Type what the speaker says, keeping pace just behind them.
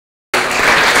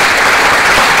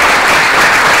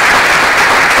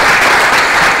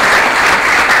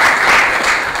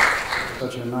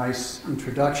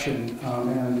introduction,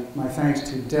 and my thanks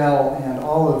to Del and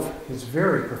all of his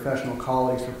very professional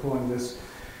colleagues for pulling this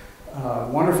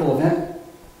wonderful event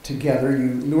together.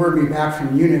 You lured me back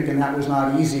from Munich, and that was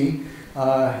not easy.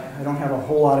 I don't have a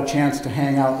whole lot of chance to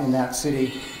hang out in that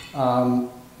city,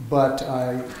 but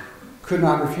I could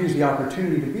not refuse the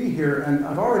opportunity to be here, and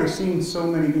I've already seen so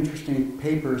many interesting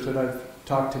papers that I've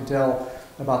talked to Del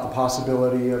about the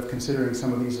possibility of considering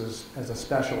some of these as a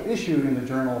special issue in the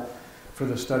journal for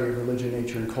the study of religion,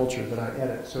 nature, and culture that I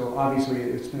edit. So obviously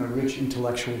it's been a rich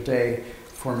intellectual day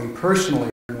for me personally,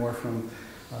 more from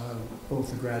both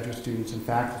the graduate students and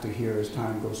faculty here as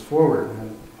time goes forward,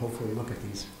 and hopefully look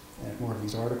at more of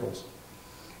these articles.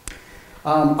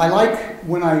 I like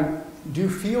when I do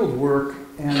field work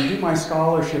and do my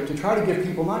scholarship to try to give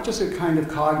people not just a kind of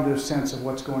cognitive sense of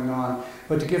what's going on,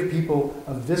 but to give people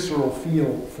a visceral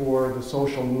feel for the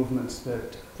social movements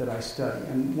that I study.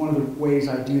 And one of the ways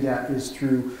I do that is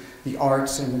through the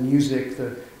arts and the music,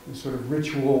 the sort of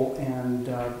ritual and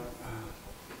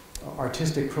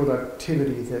artistic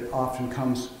productivity that often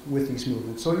comes with these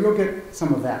movements. So you'll get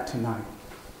some of that tonight.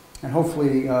 And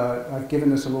hopefully I've given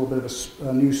this a little bit of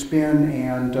a new spin,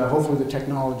 and hopefully the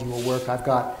technology will work. I've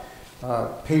got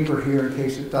paper here in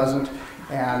case it doesn't.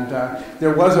 And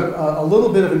there was a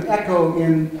little bit of an echo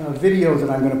in a video that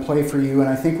I'm going to play for you, and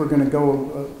I think we're going to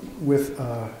go with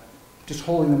just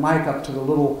holding the mic up to the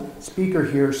little speaker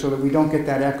here so that we don't get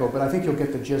that echo, but I think you'll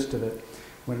get the gist of it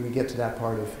when we get to that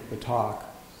part of the talk.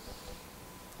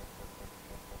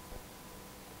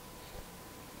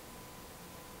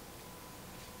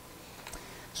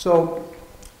 So,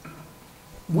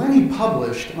 when he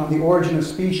published On the Origin of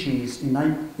Species in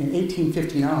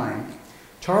 1859,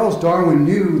 Charles Darwin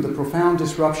knew the profound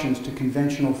disruptions to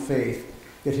conventional faith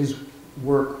that his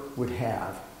work would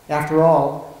have. After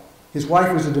all, his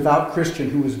wife was a devout Christian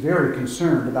who was very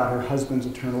concerned about her husband's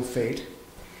eternal fate,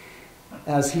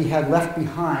 as he had left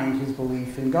behind his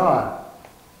belief in God.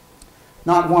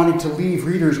 Not wanting to leave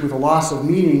readers with a loss of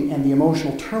meaning and the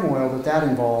emotional turmoil that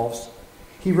involves,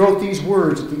 he wrote these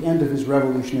words at the end of his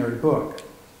revolutionary book.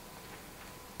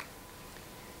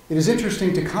 It is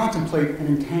interesting to contemplate an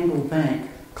entangled bank,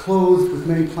 clothed with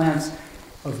many plants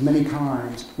of many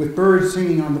kinds, with birds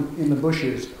singing in the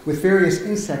bushes, with various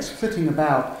insects flitting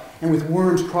about, and with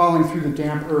worms crawling through the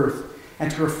damp earth,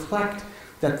 and to reflect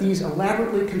that these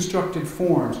elaborately constructed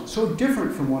forms, so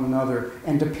different from one another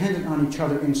and dependent on each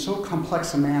other in so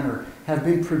complex a manner, have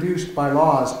been produced by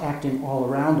laws acting all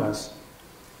around us.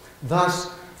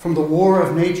 Thus, from the war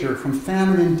of nature, from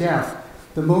famine and death,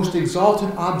 the most exalted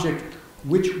object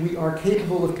which we are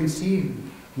capable of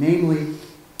conceiving, namely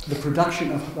the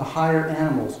production of the higher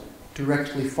animals,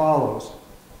 directly follows.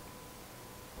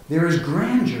 There is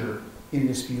grandeur in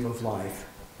this view of life.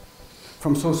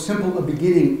 From so simple a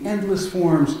beginning, endless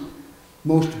forms,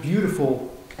 most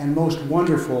beautiful and most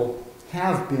wonderful,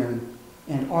 have been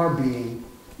and are being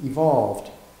evolved.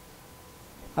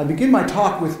 I begin my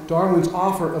talk with Darwin's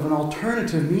offer of an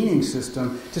alternative meaning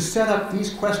system to set up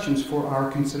these questions for our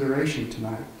consideration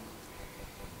tonight.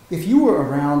 If you were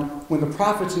around when the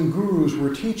prophets and gurus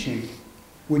were teaching,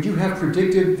 would you have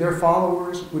predicted their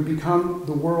followers would become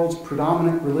the world's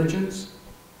predominant religions?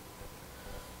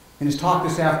 In his talk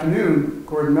this afternoon,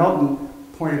 Gordon Melton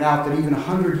pointed out that even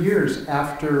 100 years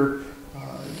after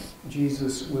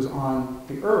Jesus was on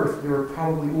the earth, there were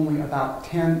probably only about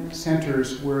 10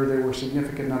 centers where there were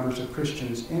significant numbers of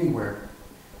Christians anywhere.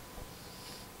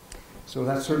 So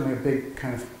that's certainly a big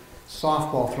kind of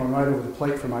softball thrown right over the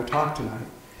plate for my talk tonight.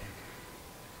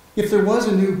 If there was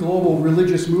a new global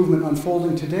religious movement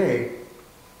unfolding today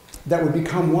that would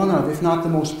become one of, if not the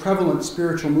most prevalent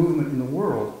spiritual movement in the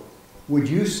world, would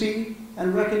you see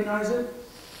and recognize it?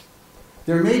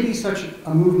 There may be such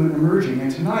a movement emerging,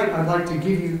 and tonight I'd like to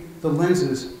give you the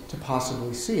lenses to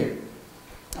possibly see it.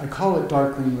 I call it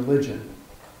dark green religion.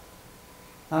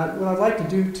 What I'd like to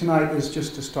do tonight is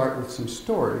just to start with some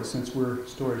stories, since we're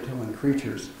storytelling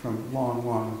creatures from long,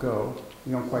 long ago.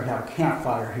 We don't quite have a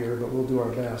campfire here, but we'll do our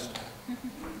best.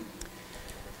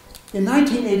 In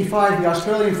 1985, the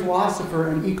Australian philosopher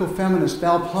and ecofeminist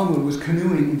Val Plumwood was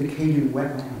canoeing in the Cayuga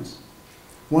wetlands.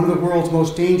 One of the world's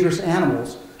most dangerous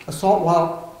animals, a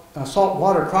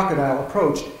saltwater crocodile,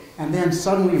 approached and then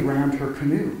suddenly rammed her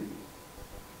canoe.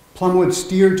 Plumwood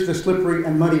steered to the slippery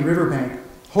and muddy riverbank,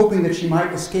 hoping that she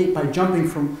might escape by jumping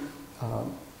from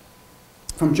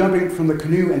the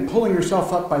canoe and pulling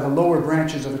herself up by the lower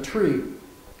branches of a tree.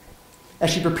 As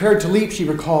she prepared to leap, she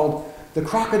recalled, the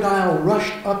crocodile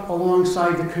rushed up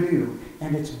alongside the canoe,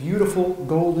 and its beautiful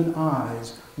golden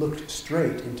eyes looked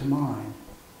straight into mine.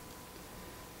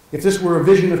 If this were a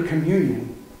vision of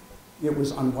communion, it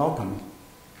was unwelcome.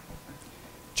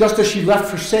 Just as she left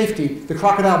for safety, the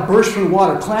crocodile burst from the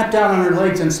water, clamped down on her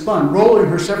legs, and spun, rolling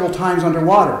her several times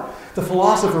underwater. The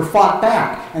philosopher fought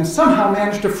back and somehow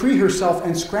managed to free herself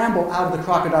and scramble out of the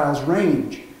crocodile's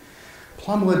range.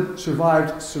 Plumwood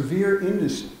survived severe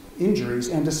injuries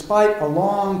and, despite a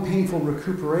long, painful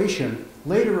recuperation,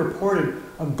 later reported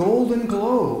a golden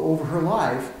glow over her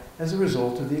life as a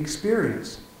result of the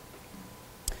experience.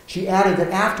 She added that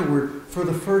afterward, for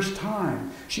the first time,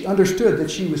 she understood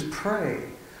that she was prey,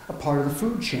 a part of the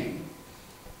food chain.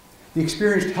 The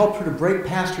experience helped her to break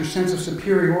past her sense of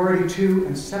superiority to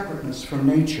and separateness from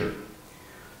nature.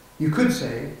 You could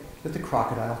say that the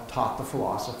crocodile taught the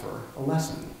philosopher a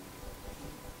lesson.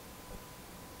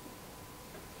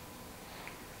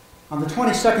 On the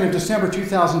 22nd of December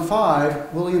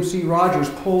 2005, William C. Rogers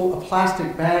pulled a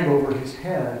plastic bag over his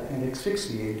head and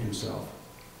asphyxiated himself.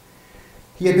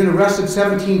 He had been arrested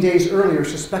 17 days earlier,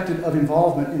 suspected of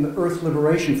involvement in the Earth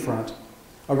Liberation Front,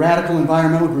 a radical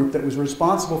environmental group that was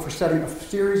responsible for setting a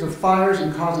series of fires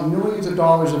and causing millions of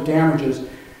dollars of damage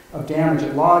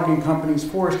at logging companies,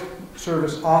 Forest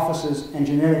Service offices, and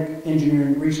genetic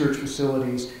engineering research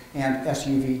facilities and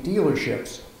SUV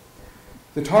dealerships.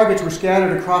 The targets were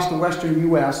scattered across the western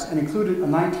U.S. and included a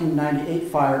 1998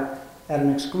 fire at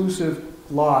an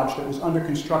exclusive lodge that was under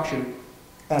construction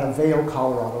at a Vail,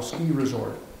 Colorado ski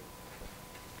resort.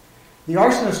 The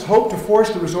arsonists hoped to force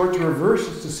the resort to reverse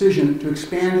its decision to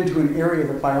expand into an area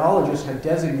that biologists had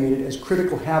designated as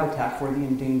critical habitat for the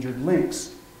endangered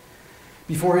lynx.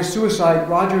 Before his suicide,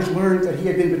 Rogers learned that he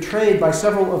had been betrayed by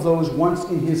several of those once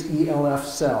in his ELF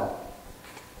cell.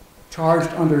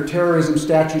 Charged under terrorism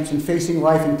statutes and facing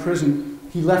life in prison,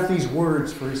 he left these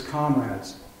words for his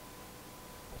comrades.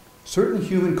 Certain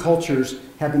human cultures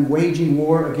have been waging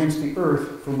war against the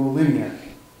earth for millennia.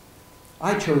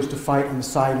 I chose to fight on the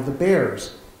side of the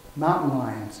bears, mountain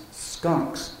lions,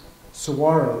 skunks,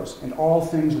 saguaros, and all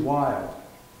things wild.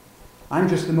 I'm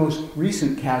just the most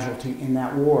recent casualty in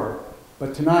that war,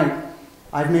 but tonight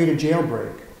I've made a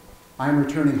jailbreak. I'm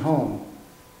returning home,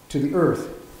 to the earth,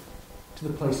 to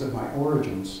the place of my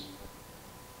origins.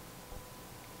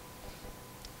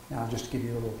 Now, just to give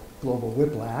you a little global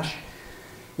whiplash,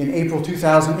 in April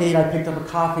 2008, I picked up a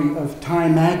copy of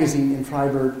Time magazine in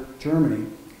Freiburg, Germany,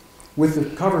 with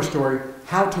the cover story,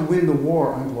 How to Win the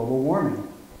War on Global Warming.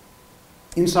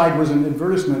 Inside was an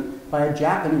advertisement by a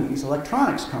Japanese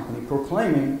electronics company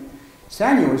proclaiming,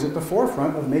 Sanyo is at the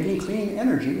forefront of making clean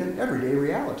energy an everyday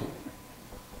reality.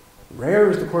 Rare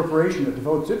is the corporation that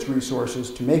devotes its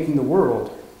resources to making the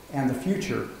world and the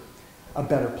future a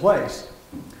better place.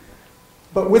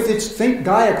 But with its Think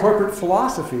Gaia corporate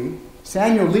philosophy,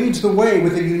 Sanyo leads the way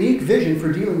with a unique vision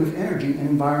for dealing with energy and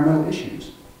environmental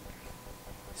issues.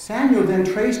 Sanyo then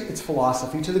traced its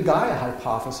philosophy to the Gaia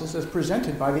hypothesis as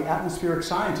presented by the atmospheric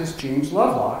scientist James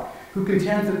Lovelock, who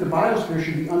contends that the biosphere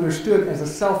should be understood as a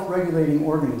self-regulating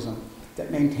organism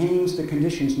that maintains the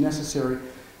conditions necessary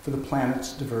for the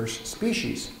planet's diverse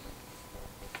species.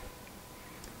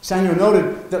 Sanyo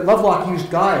noted that Lovelock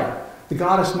used Gaia, the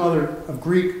goddess mother of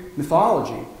Greek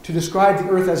mythology, to describe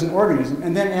the earth as an organism,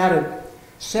 and then added,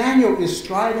 Sanyo is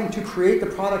striving to create the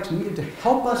products needed to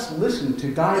help us listen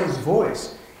to Gaia's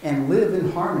voice and live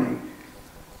in harmony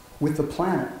with the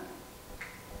planet.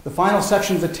 The final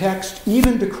section of the text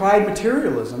even decried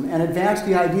materialism and advanced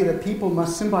the idea that people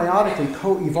must symbiotically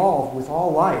co-evolve with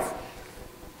all life,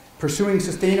 pursuing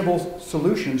sustainable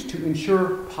solutions to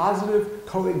ensure positive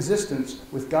coexistence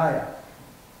with Gaia.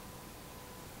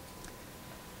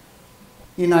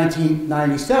 In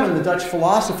 1997, the Dutch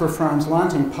philosopher Frans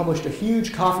Lanting published a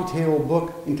huge coffee table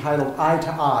book entitled Eye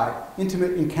to Eye,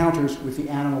 Intimate Encounters with the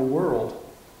Animal World,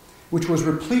 which was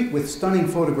replete with stunning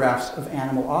photographs of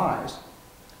animal eyes.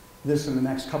 This and the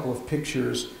next couple of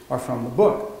pictures are from the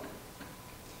book.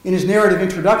 In his narrative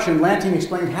introduction, Lanting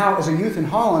explained how, as a youth in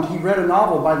Holland, he read a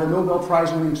novel by the Nobel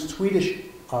Prize-winning Swedish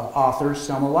author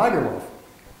Selma Lagerlöf.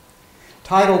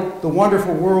 Titled The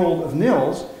Wonderful World of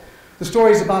Nils, the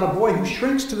story is about a boy who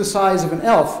shrinks to the size of an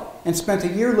elf and spent a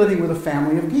year living with a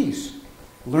family of geese,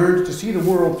 learned to see the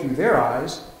world through their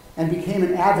eyes, and became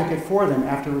an advocate for them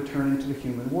after returning to the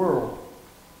human world.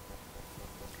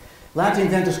 Lanting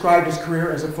then described his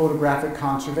career as a photographic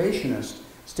conservationist,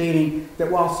 stating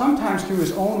that while sometimes through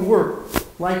his own work,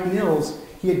 like Nils,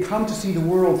 he had come to see the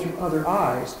world through other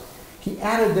eyes, he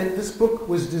added that this book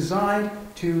was designed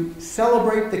to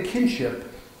celebrate the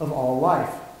kinship of all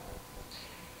life.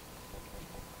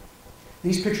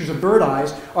 These pictures of bird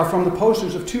eyes are from the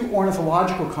posters of two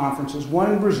ornithological conferences,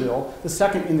 one in Brazil, the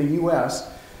second in the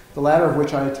U.S., the latter of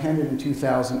which I attended in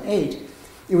 2008.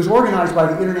 It was organized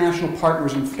by the International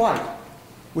Partners in Flight,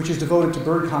 which is devoted to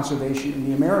bird conservation in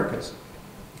the Americas.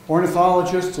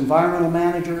 Ornithologists, environmental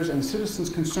managers, and citizens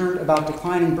concerned about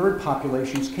declining bird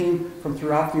populations came from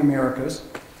throughout the Americas.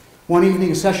 One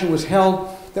evening, a session was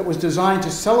held that was designed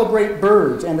to celebrate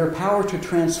birds and their power to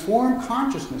transform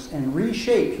consciousness and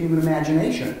reshape human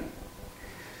imagination.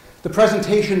 The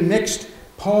presentation mixed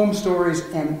poems, stories,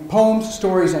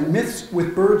 and myths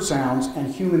with bird sounds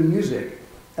and human music,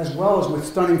 as well as with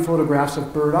stunning photographs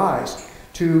of bird eyes,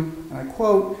 to, and I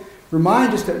quote,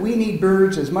 remind us that we need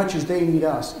birds as much as they need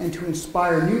us, and to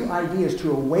inspire new ideas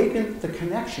to awaken the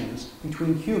connections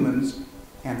between humans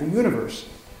and the universe.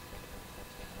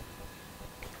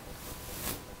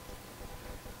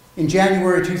 In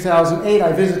January 2008,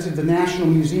 I visited the National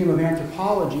Museum of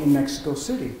Anthropology in Mexico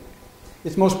City.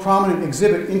 Its most prominent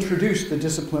exhibit introduced the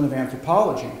discipline of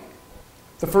anthropology.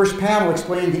 The first panel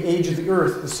explained the age of the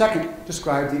Earth. The second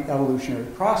described the evolutionary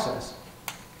process.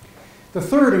 The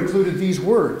third included these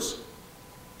words.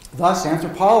 Thus,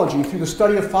 anthropology, through the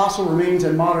study of fossil remains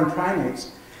and modern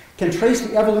primates, can trace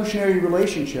the evolutionary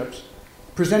relationships,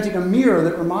 presenting a mirror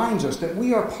that reminds us that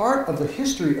we are part of the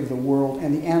history of the world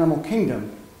and the animal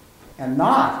kingdom, and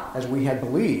not, as we had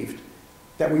believed,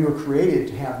 that we were created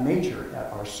to have nature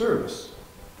at our service.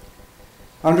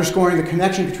 Underscoring the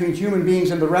connection between human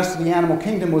beings and the rest of the animal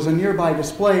kingdom was a nearby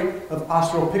display of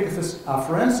Australopithecus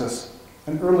afarensis,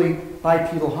 an early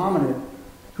bipedal hominid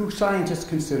who scientists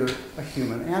consider a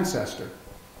human ancestor.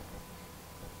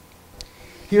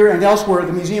 Here and elsewhere,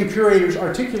 the museum curators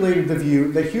articulated the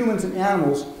view that humans and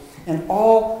animals and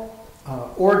all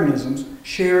organisms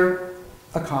share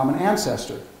a common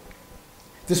ancestor.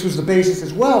 This was the basis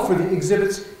as well for the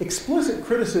exhibit's explicit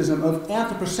criticism of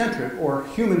anthropocentric or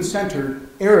human-centered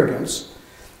arrogance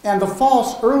and the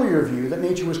false earlier view that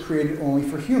nature was created only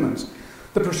for humans.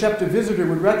 The perceptive visitor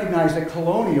would recognize that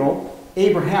colonial,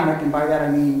 Abrahamic, and by that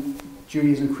I mean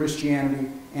Judaism, Christianity,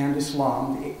 and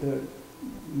Islam, the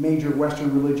major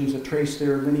Western religions that trace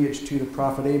their lineage to the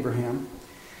prophet Abraham.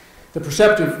 The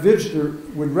perceptive visitor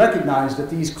would recognize that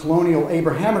these colonial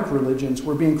Abrahamic religions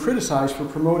were being criticized for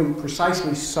promoting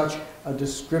precisely such a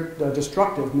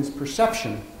destructive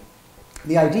misperception.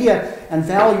 The idea and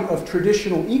value of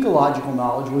traditional ecological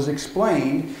knowledge was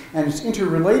explained, and its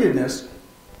interrelatedness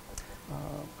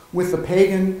with the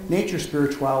pagan nature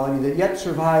spirituality that yet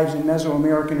survives in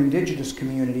Mesoamerican indigenous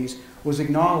communities was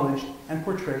acknowledged and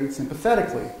portrayed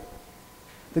sympathetically.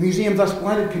 The museum thus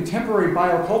blended contemporary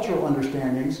biocultural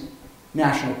understandings,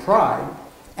 national pride,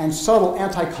 and subtle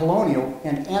anti-colonial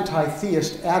and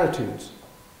anti-theist attitudes.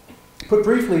 Put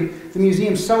briefly, the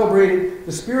museum celebrated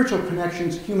the spiritual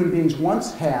connections human beings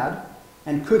once had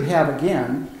and could have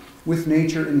again with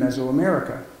nature in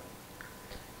Mesoamerica.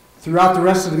 Throughout the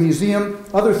rest of the museum,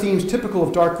 other themes typical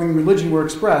of dark green religion were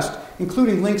expressed,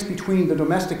 including links between the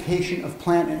domestication of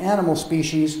plant and animal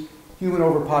species, human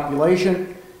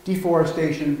overpopulation,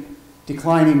 deforestation,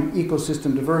 declining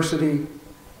ecosystem diversity,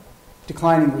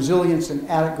 declining resilience and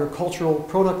agricultural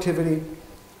productivity,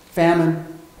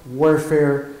 famine,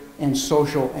 warfare, and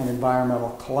social and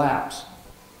environmental collapse.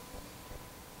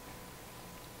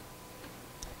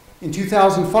 In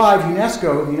 2005,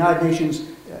 UNESCO, the United Nations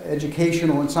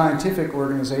Educational and Scientific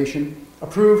Organization,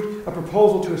 approved a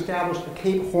proposal to establish a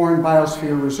Cape Horn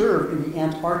Biosphere Reserve in the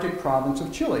Antarctic province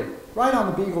of Chile, right on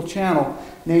the Beagle Channel,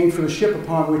 named for the ship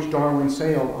upon which Darwin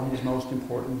sailed on his most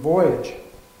important voyage.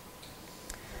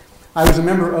 I was a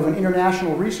member of an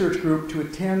international research group to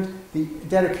attend the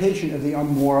dedication of the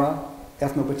Amora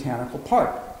Ethnobotanical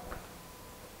Park.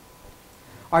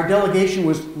 Our delegation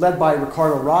was led by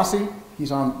Ricardo Rossi,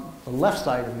 he's on the left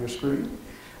side of your screen,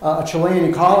 a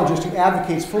Chilean ecologist who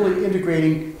advocates fully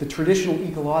integrating the traditional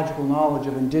ecological knowledge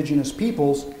of indigenous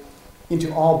peoples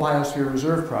into all biosphere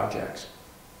reserve projects.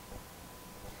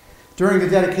 During the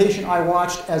dedication, I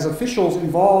watched as officials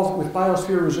involved with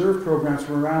biosphere reserve programs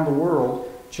from around the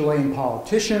world, Chilean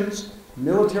politicians,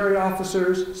 military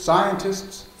officers,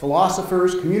 scientists,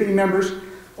 philosophers, community members,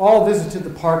 all visited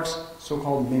the park's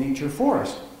so-called miniature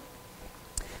forest.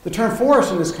 The term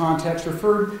forest in this context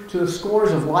referred to the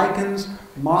scores of lichens,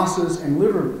 mosses, and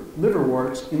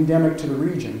liverworts endemic to the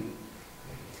region.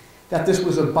 That this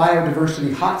was a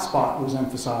biodiversity hotspot was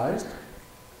emphasized.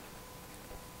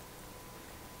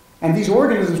 And these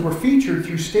organisms were featured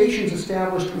through stations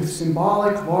established with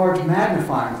symbolic large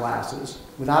magnifying glasses,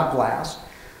 without glass,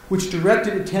 which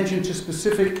directed attention to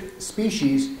specific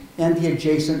species and the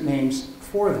adjacent names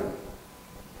for them.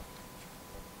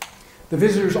 The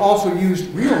visitors also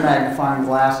used real magnifying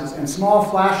glasses and small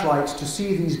flashlights to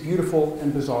see these beautiful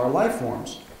and bizarre life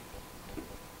forms.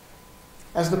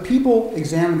 As the people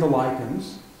examined the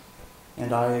lichens,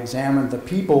 and I examined the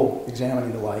people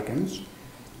examining the lichens,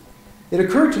 It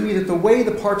occurred to me that the way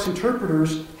the park's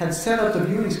interpreters had set up the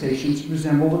viewing stations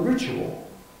resembled a ritual,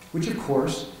 which of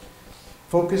course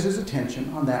focuses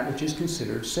attention on that which is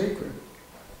considered sacred.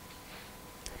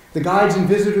 The guides and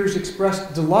visitors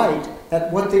expressed delight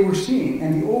at what they were seeing,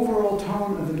 and the overall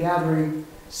tone of the gathering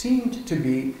seemed to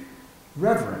be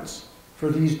reverence for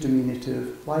these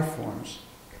diminutive life forms.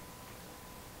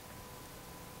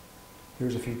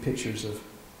 Here's a few pictures of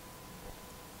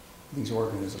these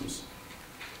organisms.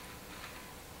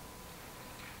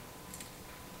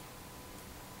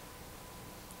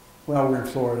 Well, we're in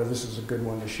Florida. This is a good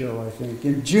one to show, I think.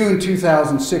 In June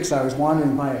 2006, I was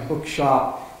wandering by a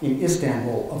bookshop in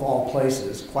Istanbul, of all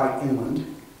places, quite inland,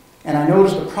 and I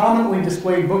noticed a prominently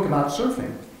displayed book about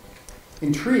surfing.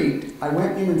 Intrigued, I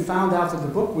went in and found out that the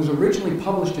book was originally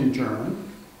published in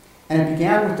German, and it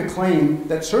began with the claim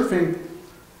that surfing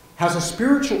has a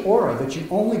spiritual aura that you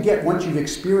only get once you've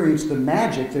experienced the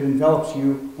magic that envelops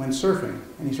you when surfing.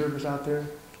 Any surfers out there?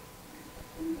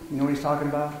 You know what he's talking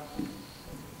about?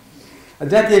 A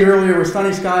decade earlier, with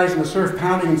sunny skies and the surf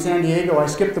pounding in San Diego, I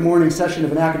skipped the morning session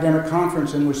of an academic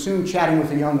conference and was soon chatting with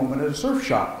a young woman at a surf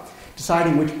shop,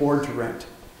 deciding which board to rent.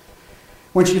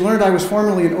 When she learned I was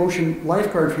formerly an ocean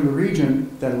lifeguard from the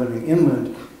region, then living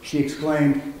inland, she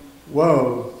exclaimed,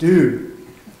 "Whoa, dude,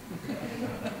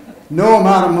 no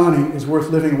amount of money is worth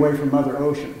living away from Mother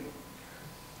Ocean."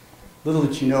 Little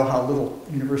did she know how little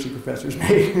university professors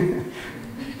made.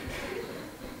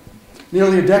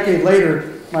 Nearly a decade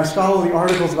later, my scholarly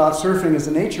articles about surfing as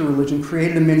a nature religion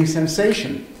created a mini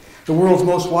sensation. The world's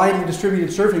most widely distributed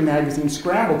surfing magazine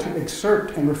scrambled to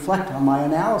excerpt and reflect on my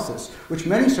analysis, which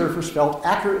many surfers felt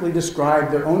accurately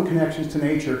described their own connections to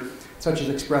nature, such as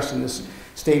expressed in this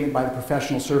statement by the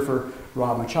professional surfer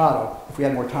Rob Machado. If we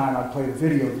had more time, I'd play the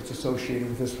video that's associated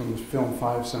with this from the film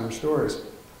 5 Summer Stories.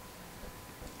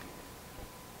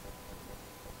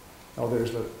 Oh,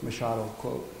 there's the Machado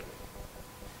quote.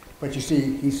 But you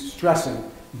see, he's stressing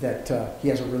that he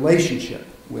has a relationship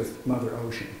with Mother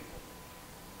Ocean.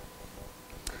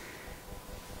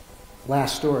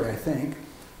 Last story, I think.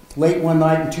 Late one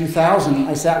night in 2000,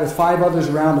 I sat with 5 others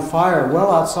around a fire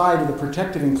well outside of the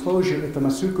protected enclosure at the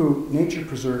Masuku Nature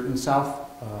Preserve in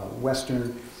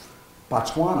southwestern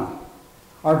Botswana.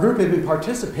 Our group had been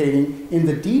participating in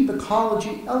the Deep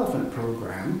Ecology Elephant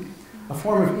Program, a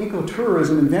form of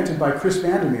ecotourism invented by Chris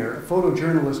Vandermeer, a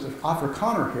photojournalist of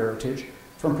Afrikaner heritage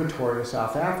from Pretoria,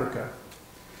 South Africa.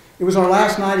 It was our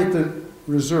last night at the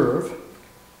reserve.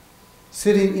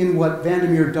 Sitting in what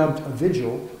Vandermeer dubbed a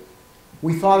vigil,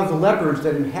 we thought of the leopards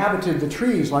that inhabited the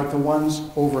trees like the ones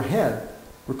overhead,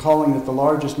 recalling that the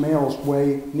largest males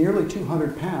weigh nearly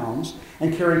 200 pounds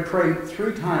and carry prey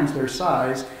 3 times their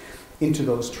size into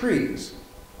those trees.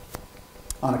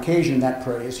 On occasion, that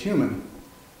prey is human.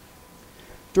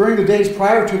 During the days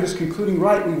prior to this concluding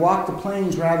rite, we walked the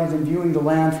plains rather than viewing the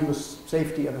land from the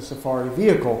safety of a safari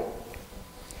vehicle.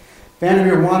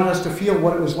 Vandermeer wanted us to feel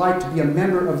what it was like to be a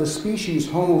member of the species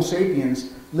Homo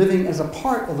sapiens, living as a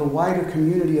part of the wider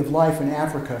community of life in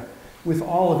Africa, with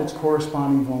all of its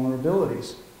corresponding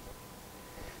vulnerabilities.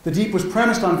 The Deep was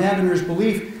premised on Vandermeer's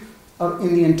belief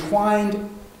in the entwined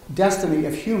destiny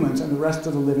of humans and the rest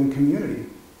of the living community.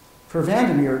 For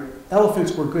Vandermeer,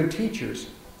 elephants were good teachers,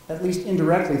 at least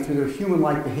indirectly through their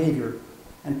human-like behavior,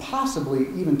 and possibly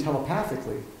even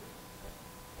telepathically.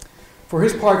 For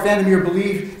his part, Vandermeer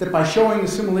believed that by showing the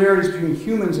similarities between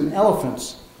humans and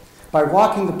elephants, by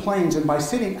walking the plains, and by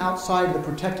sitting outside the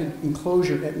protected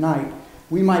enclosure at night,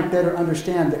 we might better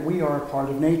understand that we are a part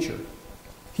of nature.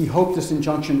 He hoped this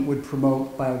injunction would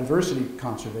promote biodiversity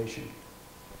conservation.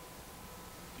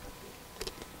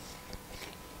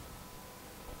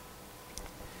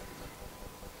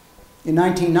 In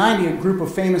 1990, a group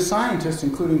of famous scientists,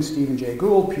 including Stephen Jay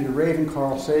Gould, Peter Raven,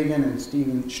 Carl Sagan, and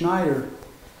Stephen Schneider,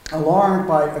 alarmed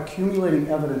by accumulating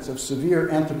evidence of severe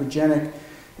anthropogenic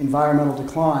environmental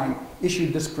decline,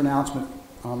 issued this pronouncement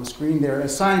on the screen there.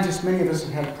 As scientists, many of us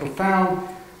have had profound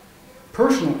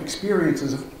personal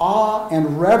experiences of awe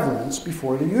and reverence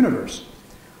before the universe.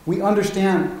 We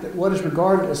understand that what is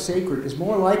regarded as sacred is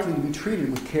more likely to be treated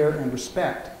with care and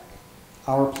respect.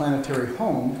 Our planetary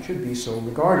home should be so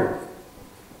regarded.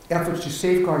 Efforts to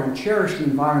safeguard and cherish the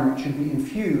environment should be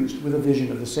infused with a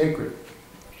vision of the sacred.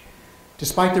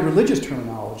 Despite the religious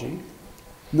terminology,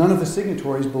 none of the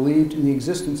signatories believed in the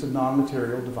existence of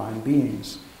non-material divine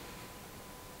beings.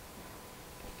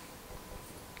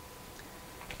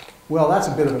 Well, that's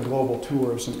a bit of a global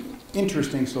tour of some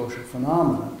interesting social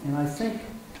phenomena, and I think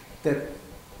that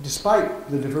despite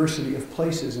the diversity of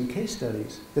places and case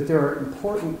studies, that there are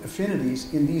important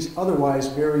affinities in these otherwise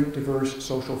very diverse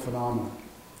social phenomena.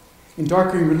 In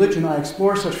Dark Green Religion, I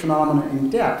explore such phenomena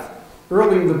in depth.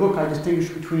 Early in the book, I distinguish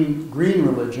between green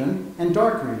religion and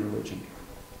dark green religion.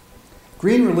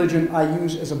 Green religion I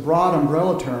use as a broad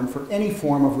umbrella term for any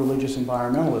form of religious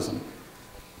environmentalism.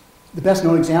 The best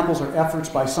known examples are efforts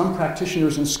by some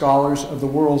practitioners and scholars of the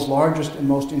world's largest and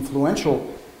most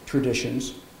influential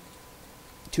traditions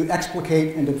to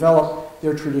explicate and develop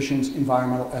their traditions'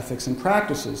 environmental ethics and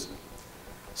practices.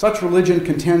 Such religion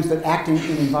contends that acting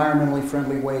in environmentally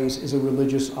friendly ways is a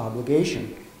religious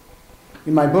obligation.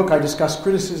 In my book, I discuss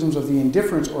criticisms of the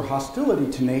indifference or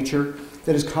hostility to nature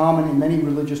that is common in many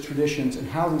religious traditions and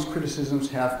how these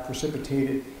criticisms have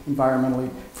precipitated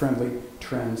environmentally friendly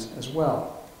trends as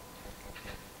well.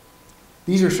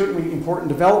 These are certainly important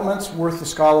developments worth the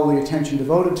scholarly attention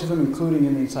devoted to them, including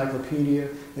in the encyclopedia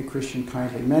that Christian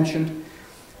kindly mentioned.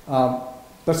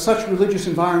 But such religious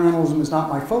environmentalism is not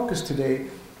my focus today.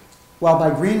 While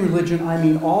by green religion I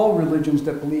mean all religions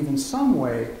that believe in some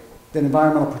way that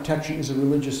environmental protection is a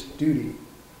religious duty.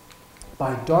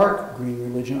 By dark green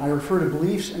religion, I refer to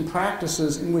beliefs and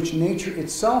practices in which nature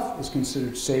itself is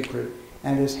considered sacred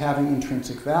and as having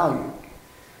intrinsic value.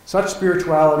 Such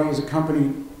spirituality is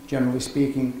accompanied, generally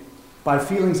speaking, by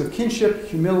feelings of kinship,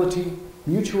 humility,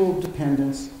 mutual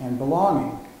dependence, and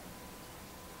belonging.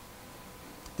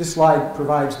 This slide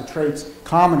provides the traits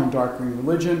common in dark green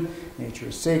religion. Nature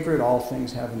is sacred, all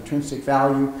things have intrinsic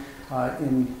value.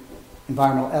 In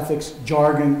environmental ethics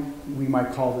jargon, we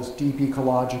might call this deep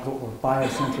ecological or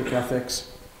biocentric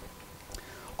ethics.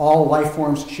 All life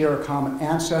forms share a common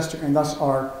ancestor and thus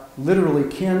are literally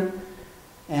kin,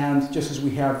 and just as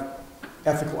we have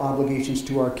ethical obligations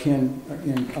to our kin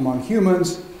among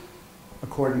humans,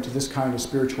 according to this kind of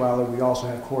spirituality, we also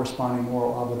have corresponding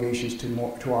moral obligations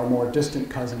to our more distant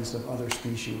cousins of other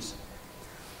species.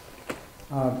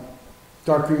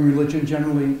 Dark green religion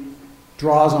generally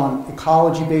draws on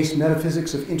ecology-based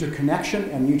metaphysics of interconnection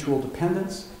and mutual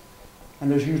dependence,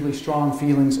 and there's usually strong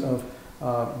feelings of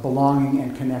belonging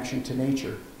and connection to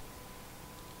nature.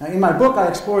 Now, in my book, I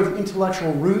explore the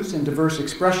intellectual roots and diverse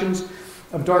expressions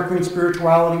of dark green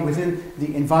spirituality within the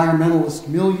environmentalist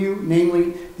milieu,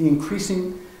 namely the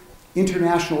increasing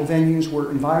international venues where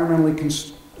environmentally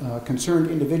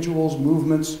concerned individuals,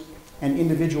 movements, and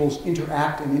individuals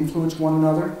interact and influence one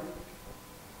another.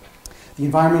 The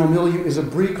environmental milieu is a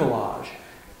bricolage,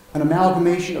 an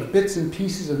amalgamation of bits and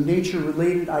pieces of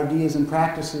nature-related ideas and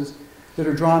practices that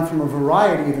are drawn from a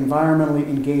variety of environmentally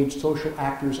engaged social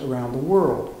actors around the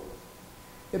world.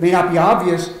 It may not be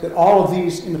obvious that all of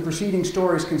these in the preceding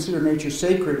stories consider nature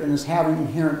sacred and as having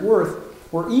inherent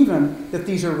worth, or even that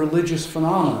these are religious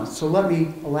phenomena. So let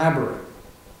me elaborate.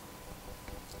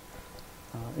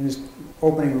 In his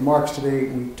opening remarks today,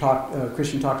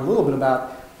 Christian talked a little bit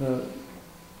about the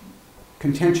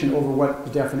contention over what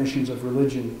the definitions of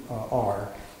religion are.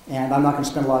 And I'm not going to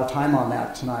spend a lot of time on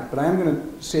that tonight, but I am going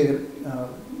to say that,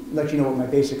 let you know what my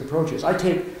basic approach is. I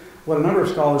take what a number of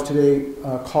scholars today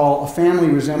call a family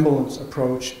resemblance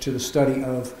approach to the study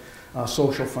of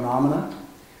social phenomena.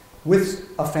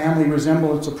 With a family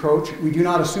resemblance approach, we do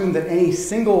not assume that any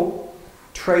single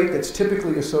trait that's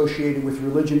typically associated with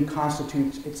religion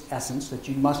constitutes its essence, that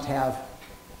you must have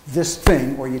this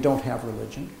thing or you don't have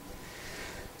religion.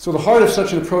 So the heart of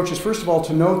such an approach is, first of all,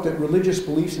 to note that religious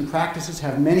beliefs and practices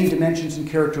have many dimensions and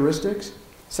characteristics.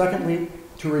 Secondly,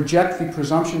 to reject the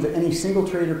presumption that any single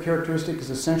trait or characteristic is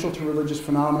essential to religious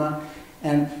phenomena,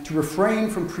 and to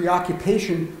refrain from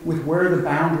preoccupation with where the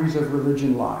boundaries of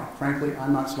religion lie. Frankly,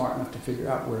 I'm not smart enough to figure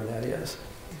out where that is.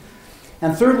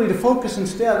 And thirdly, to focus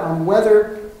instead on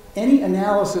whether any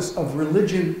analysis of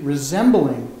religion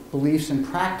resembling beliefs and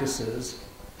practices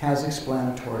has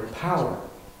explanatory power.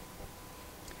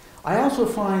 I also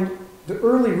find the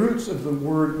early roots of the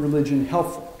word religion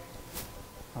helpful.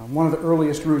 One of the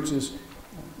earliest roots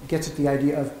gets at the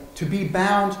idea of to be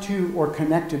bound to or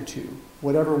connected to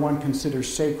whatever one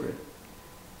considers sacred.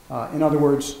 In other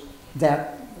words,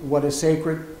 that what is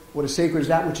sacred is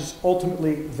that which is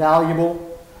ultimately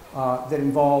valuable, that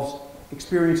involves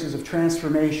experiences of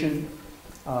transformation,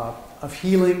 of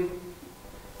healing,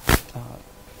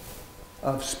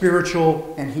 of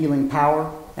spiritual and healing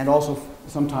power, and also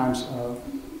sometimes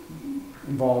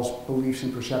involves beliefs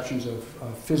and perceptions of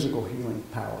physical healing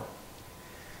power.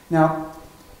 Now,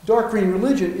 dark green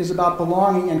religion is about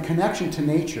belonging and connection to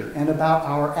nature and about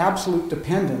our absolute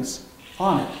dependence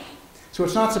on it. So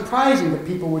it's not surprising that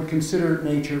people would consider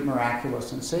nature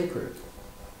miraculous and sacred.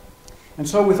 And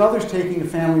so with others taking the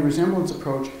family resemblance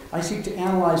approach, I seek to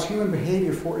analyze human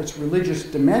behavior for its religious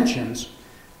dimensions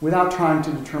without trying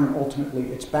to determine ultimately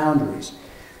its boundaries,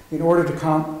 in order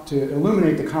to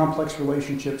illuminate the complex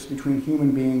relationships between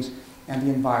human beings and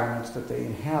the environments that they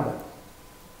inhabit.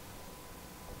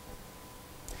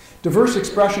 Diverse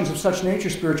expressions of such nature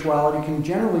spirituality can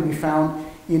generally be found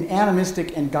in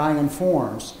animistic and Gaian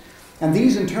forms, and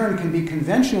these in turn can be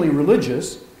conventionally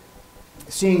religious,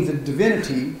 seeing the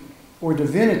divinity or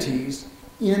divinities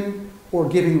in or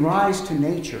giving rise to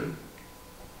nature,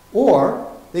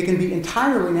 or they can be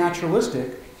entirely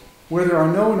naturalistic, where there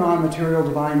are no non-material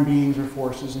divine beings or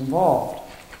forces involved.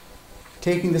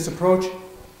 Taking this approach,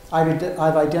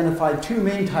 I've identified two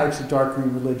main types of dark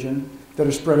green religion that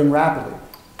are spreading rapidly.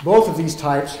 Both of these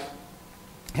types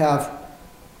have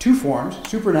two forms: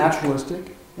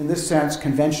 supernaturalistic, in this sense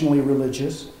conventionally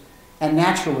religious, and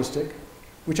naturalistic,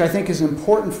 which I think is an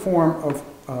important form of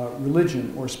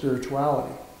religion or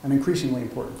spirituality, an increasingly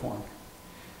important form.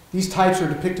 These types are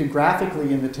depicted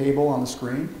graphically in the table on the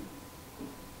screen.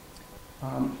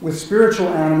 With spiritual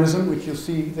animism, which you'll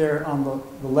see there on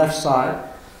the left side,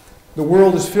 the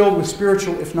world is filled with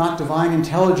spiritual, if not divine,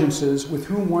 intelligences with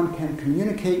whom one can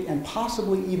communicate and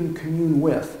possibly even commune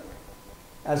with.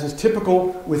 As is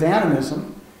typical with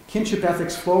animism, kinship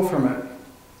ethics flow from it.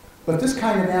 But this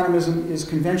kind of animism is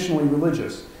conventionally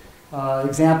religious.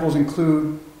 Examples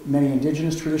include many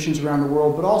indigenous traditions around the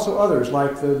world, but also others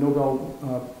like the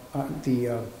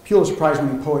Pulitzer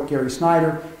Prize-winning poet Gary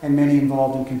Snyder and many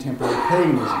involved in contemporary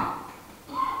paganism.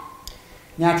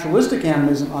 Naturalistic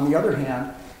animism, on the other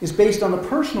hand, is based on the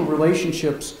personal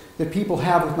relationships that people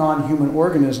have with non-human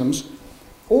organisms,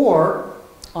 or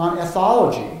on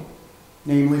ethology,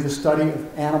 namely the study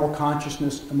of animal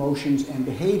consciousness, emotions, and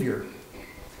behavior.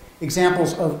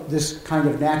 Examples of this kind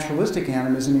of naturalistic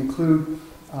animism include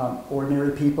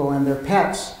ordinary people and their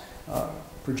pets,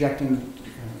 projecting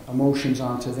emotions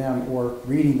onto them or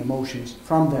reading emotions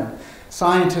from them.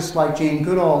 Scientists like Jane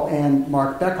Goodall and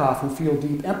Mark Bekoff, who feel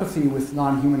deep empathy with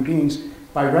non-human beings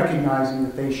by recognizing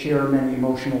that they share many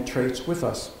emotional traits with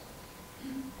us.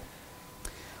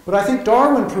 But I think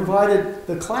Darwin provided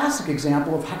the classic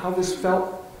example of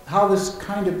how this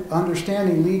kind of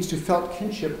understanding leads to felt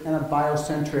kinship and a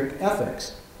biocentric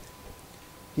ethics.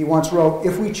 He once wrote,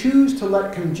 "If we choose to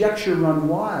let conjecture run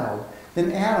wild,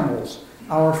 then animals,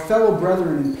 our fellow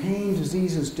brethren in pain,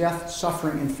 diseases, death,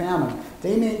 suffering, and famine,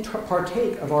 they may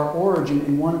partake of our origin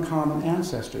in one common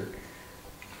ancestor.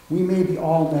 We may be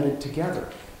all netted together."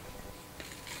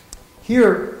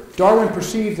 Here, Darwin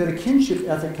perceived that a kinship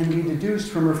ethic can be deduced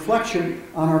from reflection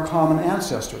on our common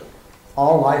ancestor.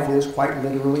 All life is quite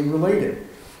literally related,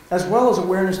 as well as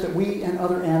awareness that we and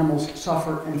other animals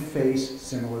suffer and face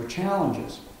similar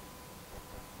challenges.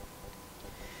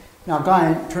 Now,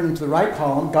 Gaian, turning to the right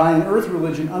column, Gaian earth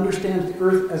religion understands the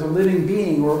earth as a living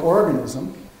being or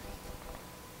organism,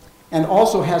 and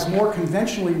also has more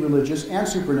conventionally religious and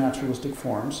supernaturalistic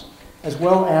forms, as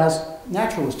well as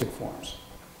naturalistic forms.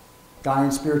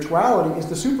 Gaian spirituality is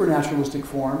the supernaturalistic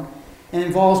form and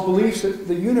involves beliefs that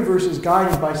the universe is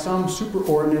guided by some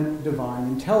superordinate divine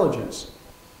intelligence.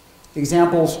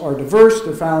 Examples are diverse.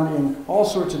 They're found in all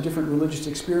sorts of different religious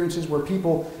experiences where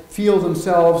people feel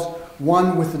themselves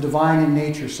one with the divine in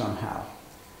nature somehow.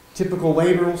 Typical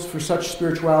labels for such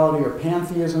spirituality are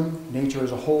pantheism, nature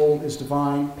as a whole is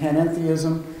divine;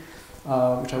 panentheism,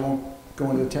 which I won't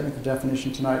go into the technical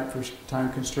definition tonight for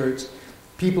time constraints.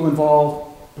 People involved,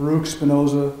 Baruch,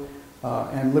 Spinoza,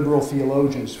 and liberal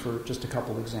theologians, for just a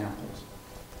couple examples.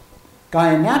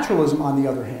 Gaian naturalism, on the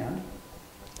other hand,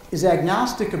 is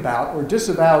agnostic about or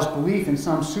disavows belief in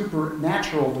some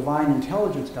supernatural divine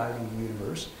intelligence guiding the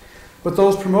universe, but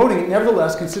those promoting it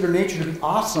nevertheless consider nature to be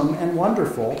awesome and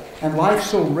wonderful, and life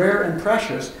so rare and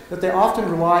precious that they often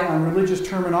rely on religious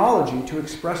terminology to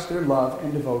express their love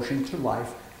and devotion to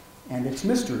life and its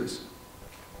mysteries.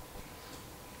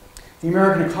 The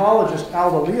American ecologist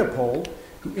Aldo Leopold,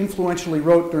 who influentially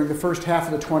wrote during the first half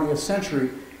of the 20th century,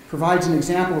 provides an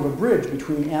example of a bridge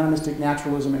between animistic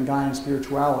naturalism and Gaian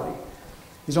spirituality.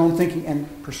 His own thinking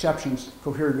and perceptions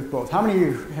cohered with both. How many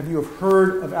of you have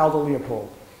heard of Aldo Leopold?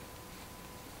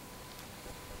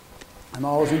 I'm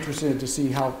always interested to see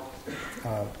how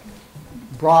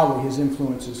broadly his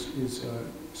influence is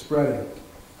spreading.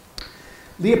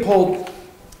 Leopold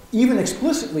even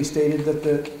explicitly stated that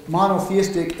the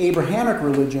monotheistic Abrahamic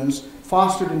religions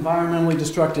fostered environmentally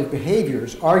destructive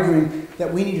behaviors, arguing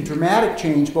that we need a dramatic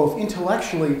change both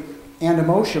intellectually and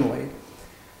emotionally,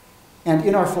 and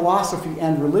in our philosophy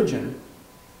and religion,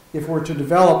 if we're to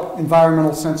develop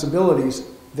environmental sensibilities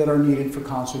that are needed for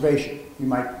conservation. You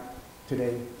might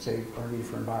today say are needed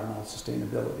for environmental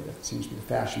sustainability. That seems to be the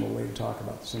fashionable way to talk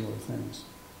about similar things.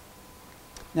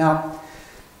 Now,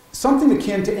 something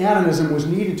akin to animism was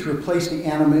needed to replace the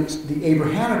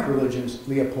Abrahamic religions,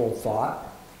 Leopold thought,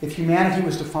 if humanity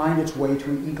was to find its way to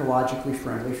an ecologically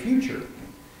friendly future.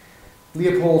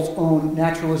 Leopold's own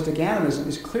naturalistic animism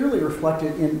is clearly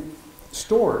reflected in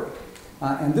story,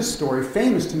 and this story,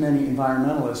 famous to many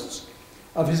environmentalists,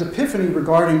 of his epiphany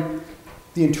regarding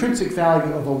the intrinsic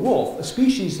value of a wolf, a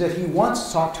species that he once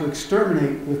sought to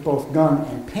exterminate with both gun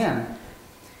and pen.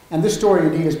 And this story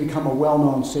indeed has become a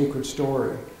well-known sacred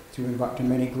story to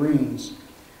many Greens.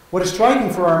 What is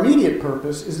striking for our immediate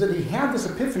purpose is that he had this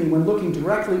epiphany when looking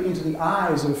directly into the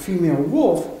eyes of a female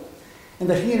wolf, and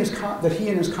that he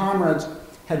and his comrades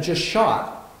had just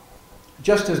shot,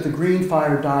 just as the green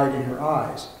fire died in her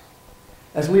eyes.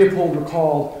 As Leopold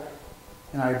recalled,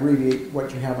 and I abbreviate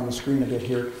what you have on the screen a bit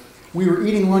here, we were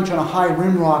eating lunch on a high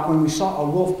rim rock when we saw a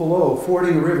wolf below,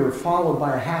 fording a river, followed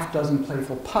by a half-dozen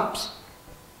playful pups.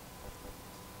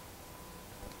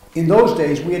 In those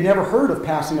days, we had never heard of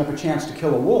passing up a chance to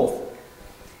kill a wolf.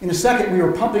 In a second, we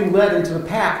were pumping lead into the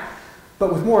pack,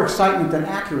 but with more excitement than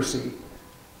accuracy.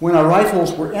 When our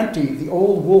rifles were empty, the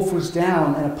old wolf was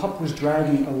down and a pup was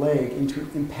dragging a leg into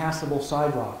impassable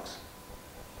side rocks.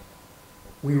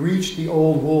 We reached the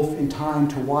old wolf in time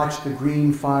to watch the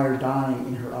green fire dying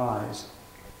in her eyes.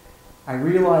 I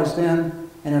realized then,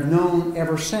 and have known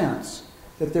ever since,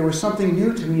 that there was something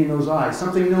new to me in those eyes,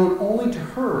 something known only to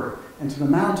her and to the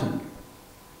mountain.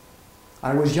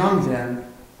 I was young then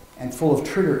and full of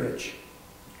trigger itch.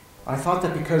 I thought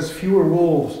that because fewer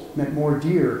wolves meant more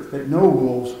deer, that no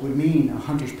wolves would mean a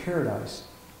hunter's paradise.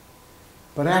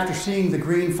 But after seeing the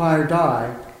green fire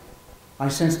die, I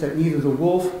sensed that neither the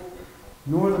wolf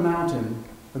nor the mountain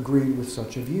agreed with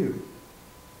such a view.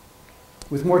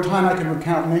 With more time, I could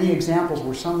recount many examples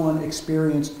where someone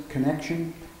experienced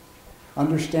connection,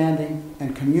 understanding,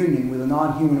 and communion with a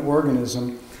non-human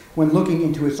organism when looking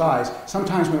into its eyes,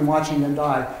 sometimes when watching them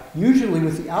die, usually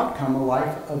with the outcome a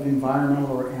life of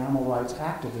environmental or animal rights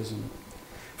activism.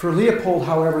 For Leopold,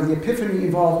 however, the epiphany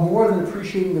involved more than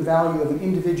appreciating the value of an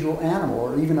individual animal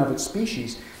or even of its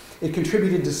species. It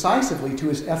contributed decisively to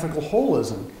his ethical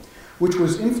holism, which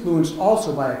was influenced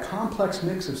also by a complex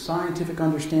mix of scientific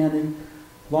understanding,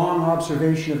 long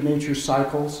observation of nature's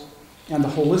cycles, and the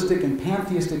holistic and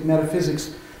pantheistic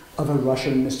metaphysics of a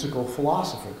Russian mystical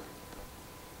philosopher.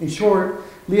 In short,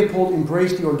 Leopold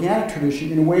embraced the organic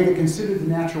tradition in a way that considered the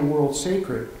natural world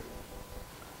sacred,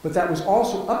 but that was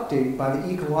also updated by the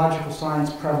ecological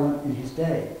science prevalent in his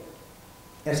day.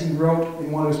 As he wrote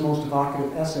in one of his most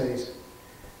evocative essays,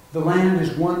 "The land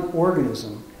is one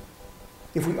organism.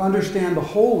 If we understand the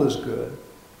whole is good,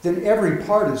 then every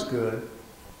part is good,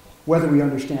 whether we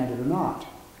understand it or not.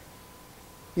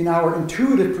 In our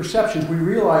intuitive perceptions, we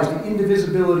realize the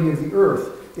indivisibility of the earth,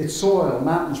 its soil,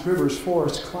 mountains, rivers,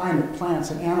 forests, climate,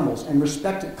 plants, and animals, and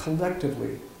respect it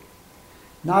collectively,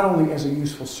 not only as a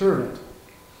useful servant,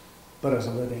 but as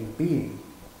a living being."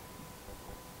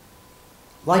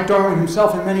 Like Darwin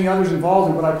himself and many others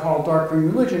involved in what I call dark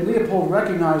green religion, Leopold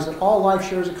recognized that all life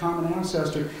shares a common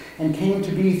ancestor and came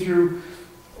to be through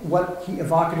what he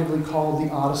evocatively called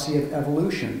the odyssey of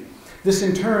evolution. This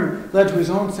in turn led to his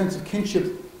own sense of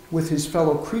kinship with his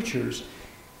fellow creatures,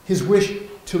 his wish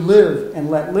to live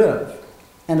and let live,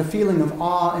 and a feeling of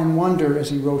awe and wonder, as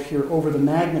he wrote here, over the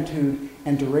magnitude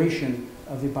and duration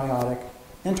of the biotic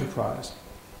enterprise.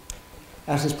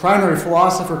 As his primary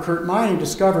philosopher, Kurt Meine,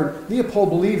 discovered, Leopold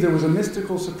believed there was a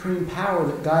mystical supreme power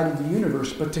that guided the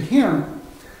universe, but to him,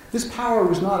 this power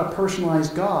was not a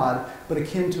personalized God, but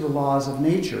akin to the laws of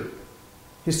nature.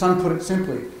 His son put it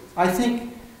simply, "I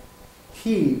think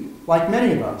he, like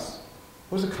many of us,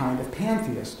 was a kind of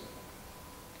pantheist."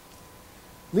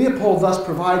 Leopold thus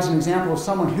provides an example of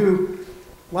someone who,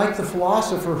 like the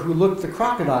philosopher who looked the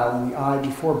crocodile in the eye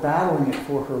before battling it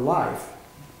for her life,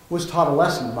 was taught a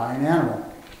lesson by an animal.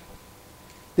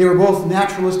 They were both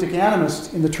naturalistic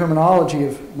animists in the terminology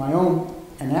of my own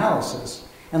analysis,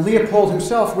 and Leopold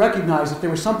himself recognized that there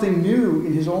was something new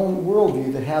in his own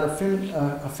worldview that had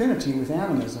affinity with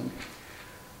animism,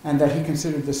 and that he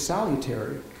considered this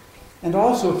salutary. And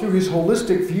also, through his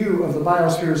holistic view of the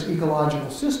biosphere's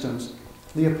ecological systems,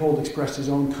 Leopold expressed his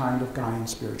own kind of Gaian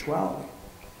spirituality.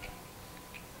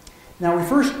 Now, we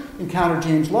first encountered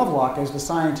James Lovelock as the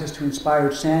scientist who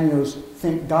inspired Sanyo's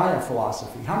Think Gaia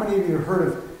philosophy. How many of you have heard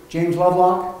of James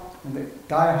Lovelock and the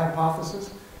Gaia hypothesis?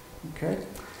 Okay.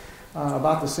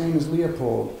 About the same as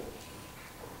Leopold.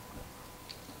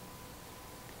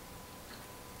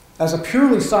 As a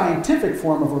purely scientific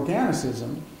form of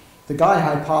organicism, the Gaia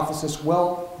hypothesis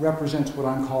well represents what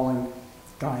I'm calling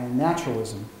Gaian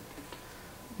naturalism.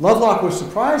 Lovelock was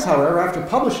surprised, however, after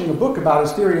publishing a book about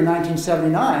his theory in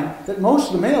 1979, that most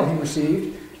of the mail he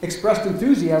received expressed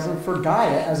enthusiasm for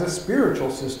Gaia as a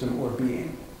spiritual system or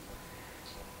being.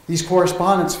 These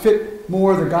correspondents fit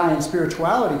more the Gaian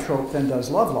spirituality trope than does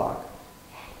Lovelock,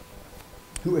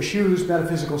 who eschews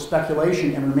metaphysical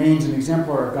speculation and remains an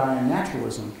exemplar of Gaian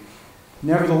naturalism.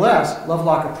 Nevertheless,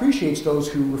 Lovelock appreciates those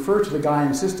who refer to the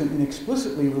Gaian system in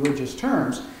explicitly religious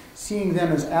terms, seeing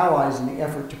them as allies in the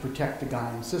effort to protect the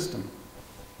Gaian system.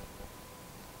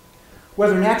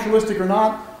 Whether naturalistic or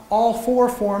not, all four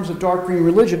forms of dark green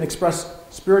religion express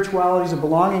spiritualities of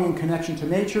belonging and connection to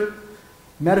nature,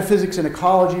 metaphysics and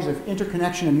ecologies of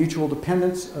interconnection and mutual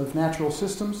dependence of natural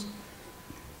systems,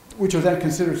 which are then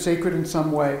considered sacred in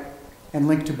some way and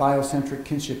linked to biocentric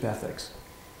kinship ethics.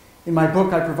 In my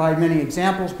book, I provide many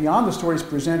examples beyond the stories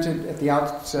presented at the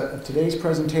outset of today's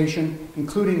presentation,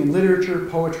 including in literature,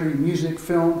 poetry, music,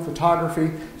 film, photography,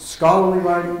 scholarly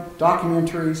writing,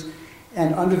 documentaries,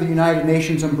 and under the United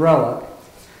Nations umbrella,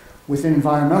 within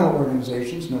environmental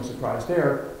organizations, no surprise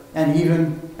there, and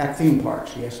even at theme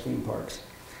parks, yes, theme parks.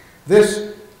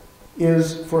 This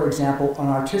is, for example, an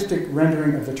artistic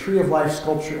rendering of the Tree of Life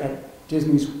sculpture at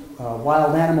Disney's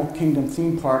Wild Animal Kingdom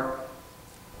theme park,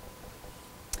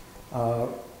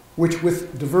 which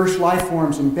with diverse life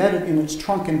forms embedded in its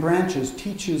trunk and branches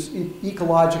teaches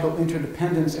ecological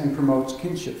interdependence and promotes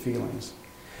kinship feelings.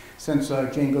 Since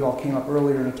Jane Goodall came up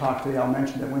earlier in a talk today, I'll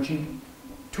mention that when she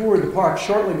toured the park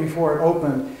shortly before it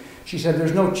opened, she said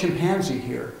there's no chimpanzee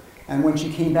here. And when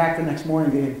she came back the next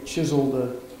morning, they had chiseled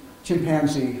a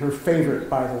chimpanzee, her favorite,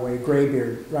 by the way,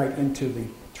 graybeard, right into the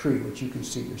tree, which you can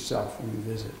see yourself when you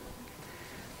visit.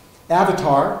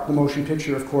 Avatar, the motion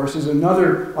picture, of course, is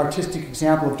another artistic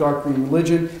example of dark green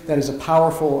religion that is a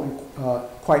powerful, and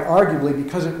quite arguably,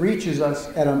 because it reaches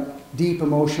us at a deep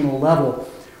emotional level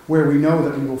where we know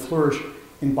that we will flourish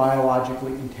in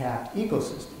biologically intact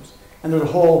ecosystems. And the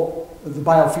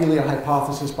biophilia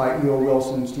hypothesis by E.O.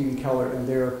 Wilson, Stephen Keller, and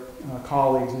their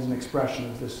colleagues is an expression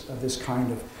of this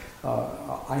kind of,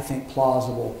 I think,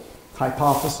 plausible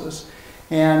hypothesis.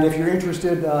 And if you're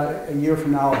interested, a year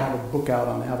from now I'll have a book out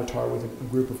on Avatar with a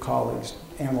group of colleagues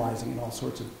analyzing it in all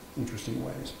sorts of interesting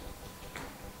ways.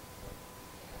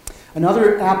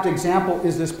 Another apt example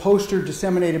is this poster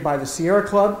disseminated by the Sierra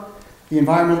Club, the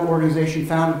environmental organization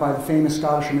founded by the famous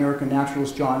Scottish-American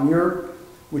naturalist John Muir,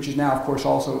 which is now, of course,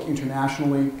 also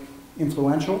internationally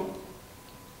influential.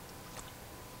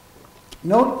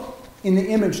 Note in the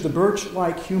image the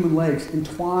birch-like human legs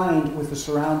entwined with the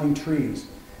surrounding trees,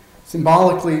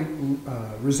 symbolically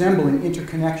resembling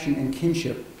interconnection and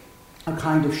kinship, a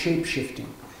kind of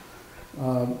shape-shifting,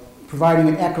 providing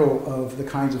an echo of the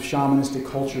kinds of shamanistic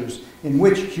cultures in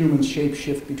which humans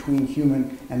shape-shift between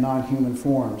human and non-human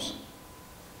forms.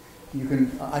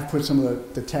 I've put some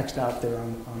of the text out there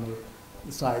on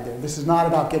the side there. This is not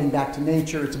about getting back to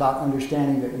nature. It's about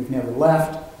understanding that we've never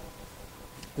left.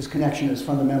 This connection is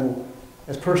fundamental,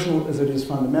 as personal as it is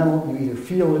fundamental. You either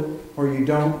feel it or you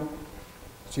don't.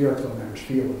 Sierra Club members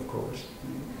feel it, of course.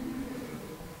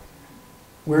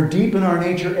 We're deep in our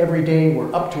nature every day.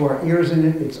 We're up to our ears in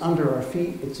it. It's under our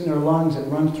feet. It's in our lungs. It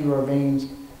runs through our veins.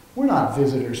 We're not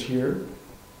visitors here.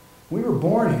 We were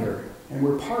born here, and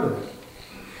we're part of it.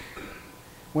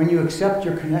 When you accept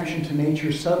your connection to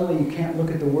nature, suddenly you can't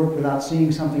look at the work without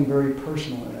seeing something very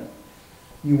personal in it.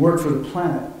 You work for the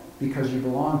planet because you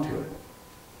belong to it.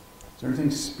 Is there anything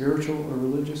spiritual or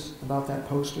religious about that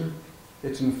poster?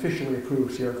 It's an officially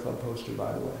approved Sierra Club poster,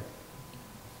 by the way.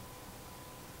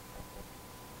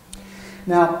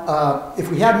 Now, if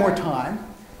we had more time,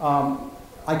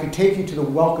 I could take you to the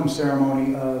welcome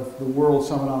ceremony of the World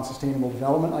Summit on Sustainable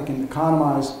Development. I can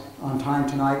economize on time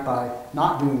tonight by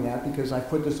not doing that because I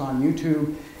put this on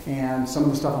YouTube, and some of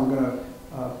the stuff I'm going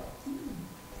to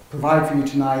provide for you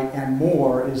tonight and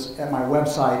more is at my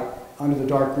website under the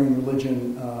Dark Green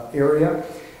Religion area.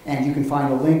 And you can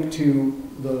find a link to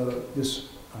this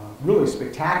really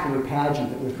spectacular pageant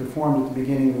that was performed at the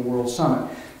beginning of the World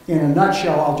Summit. In a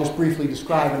nutshell, I'll just briefly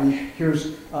describe. I mean,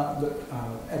 here's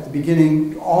at the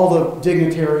beginning, all the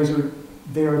dignitaries are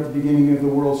there at the beginning of the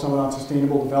World Summit on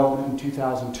Sustainable Development in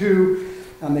 2002,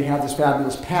 and they have this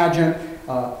fabulous pageant.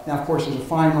 Now, of course, there's a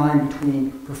fine line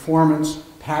between performance,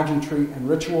 pageantry, and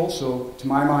ritual. So, to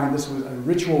my mind, this was a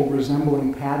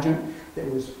ritual-resembling pageant that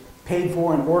was paid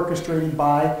for and orchestrated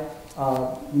by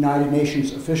United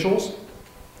Nations officials.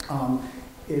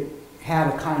 It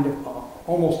had a kind of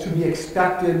almost to be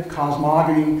expected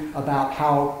cosmogony about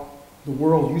how the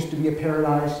world used to be a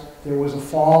paradise. There was a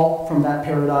fall from that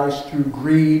paradise through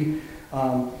greed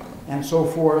and so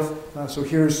forth. So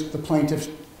here's the plaintiff's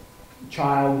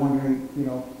child wondering,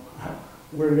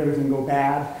 where did everything go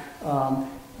bad?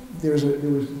 There was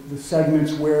the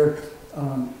segments where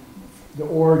the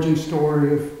origin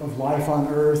story of life on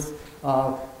Earth,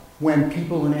 when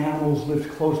people and animals lived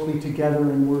closely together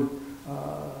and were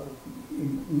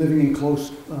living in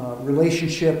close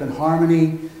relationship and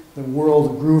harmony, the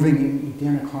world grooving in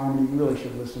Edenic harmony. You really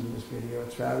should listen to this video,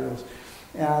 it's fabulous.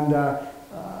 And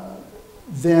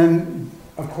then,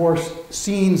 of course,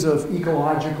 scenes of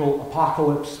ecological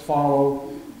apocalypse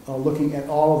follow, looking at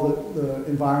all of the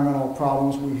environmental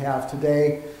problems we have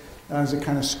today as it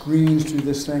kind of screens through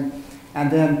this thing. And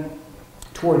then,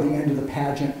 toward the end of the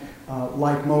pageant,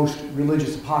 like most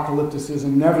religious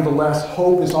apocalypticism, nevertheless,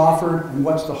 hope is offered. And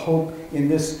what's the hope in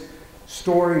this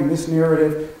story, in this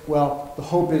narrative? Well, the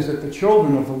hope is that the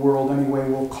children of the world, anyway,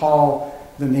 will call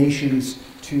the nations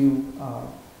to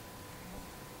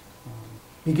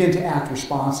begin to act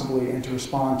responsibly and to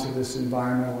respond to this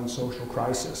environmental and social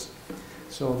crisis.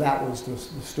 So that was the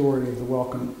story of the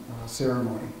welcome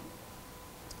ceremony.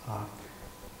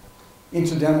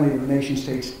 Incidentally, the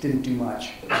nation-states didn't do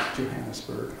much at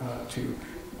Johannesburg to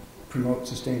promote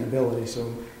sustainability,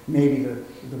 so maybe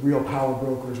the real power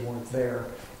brokers weren't there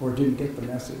or didn't get the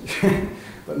message.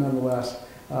 But nonetheless,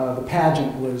 the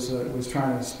pageant was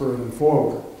trying to spur them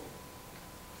forward.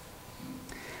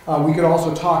 We could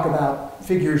also talk about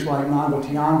figures like Nando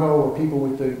Tiango or people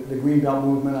with the Greenbelt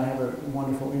movement. I have a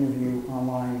wonderful interview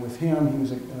online with him. He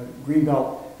was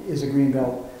a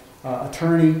Greenbelt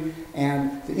attorney,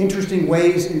 and the interesting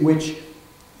ways in which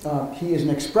he is an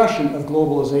expression of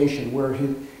globalization, where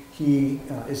he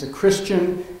is a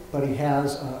Christian, but he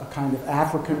has a kind of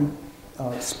African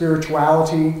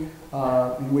spirituality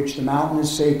in which the mountain is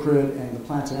sacred and the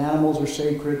plants and animals are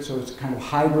sacred, so it's kind of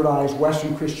hybridized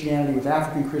Western Christianity with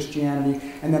African Christianity,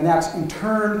 and then that's in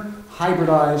turn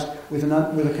hybridized with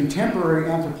a contemporary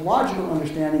anthropological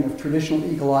understanding of traditional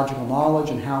ecological knowledge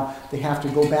and how they have to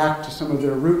go back to some of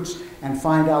their roots and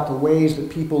find out the ways that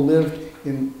people lived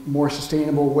in more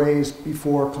sustainable ways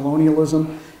before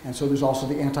colonialism. And so there's also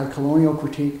the anti-colonial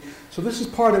critique. So this is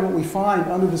part of what we find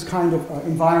under this kind of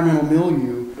environmental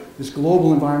milieu, this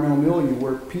global environmental milieu,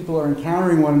 where people are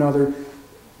encountering one another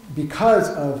because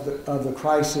of the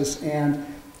crisis. And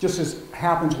just as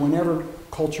happens whenever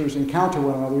cultures encounter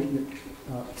one another,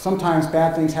 sometimes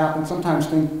bad things happen, sometimes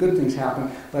good things happen,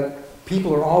 but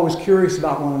people are always curious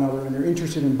about one another and they're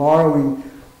interested in borrowing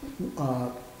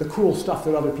the cool stuff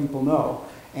that other people know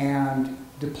and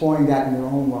deploying that in their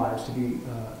own lives to be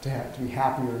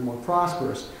happier and more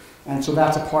prosperous. And so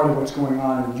that's a part of what's going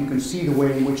on, and you can see the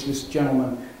way in which this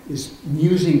gentleman is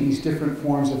using these different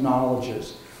forms of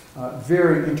knowledges.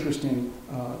 Very interesting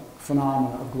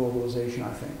phenomena of globalization,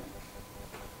 I think.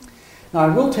 Now, I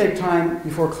will take time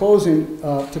before closing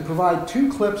to provide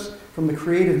two clips from the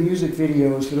creative music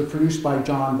videos that are produced by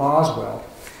John Boswell,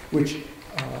 which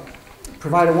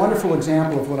provide a wonderful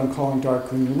example of what I'm calling dark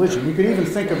green religion. You could even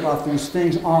think about these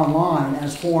things online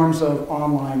as forms of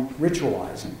online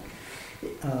ritualizing.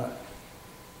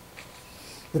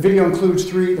 The video includes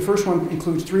the first one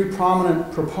includes three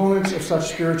prominent proponents of such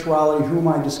spirituality whom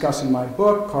I discuss in my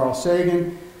book: Carl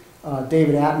Sagan,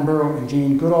 David Attenborough, and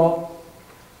Jane Goodall.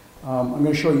 I'm going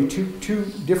to show you two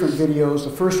different videos.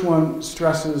 The first one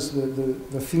stresses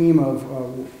the theme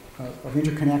of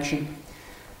interconnection.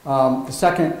 The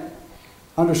second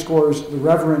underscores the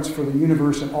reverence for the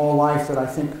universe and all life that I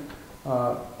think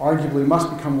arguably must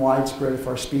become widespread if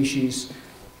our species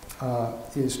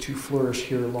is to flourish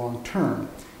here long term.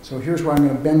 So here's where I'm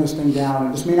going to bend this thing down.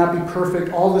 And this may not be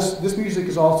perfect. All this music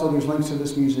is also, there's links to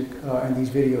this music and these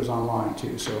videos online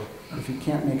too. So if you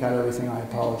can't make out everything, I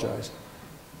apologize.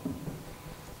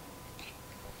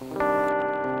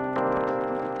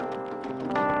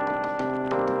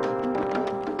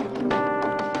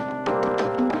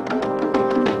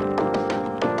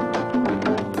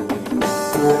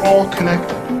 We're all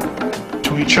connected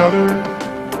to each other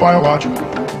biologically,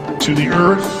 to the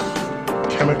earth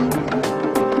chemically,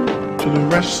 to the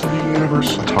rest of the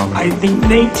universe atomically. I think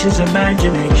nature's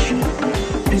imagination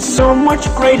is so much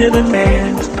greater than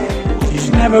man's. He's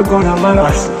never gonna let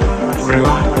us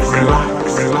relax.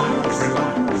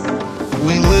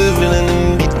 We live in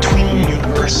an in-between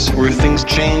universe where things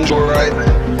change alright,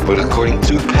 but according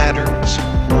to patterns,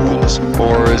 rules,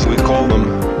 or as we call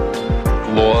them,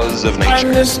 laws of nature.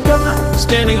 I'm this guy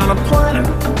standing on a planet.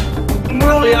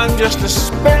 Really, I'm just a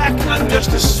speck.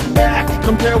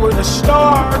 Compared with a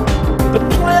star. The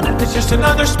planet is just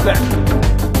another speck.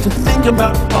 To think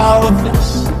about all of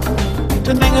this,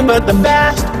 to think about the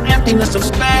vast emptiness of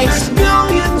space. There's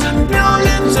billions and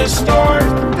billions of stars,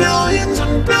 billions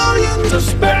and billions of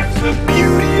specks. The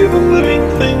beauty of a living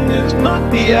thing is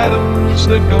not the atoms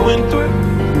that go into it,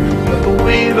 but the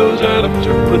way those atoms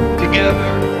are put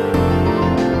together.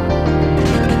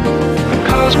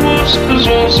 cosmos is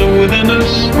also within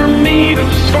us. We're made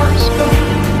of star stuff.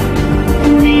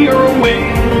 We are a way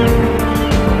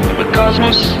for the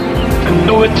cosmos to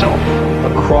know itself.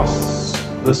 Across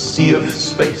the sea of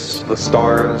space, the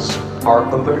stars are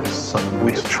others.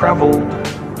 We've traveled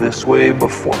this way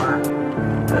before,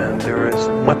 and there is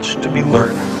much to be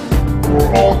learned.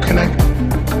 We're all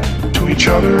connected to each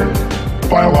other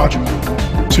biologically,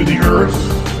 to the earth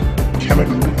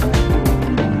chemically,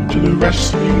 to the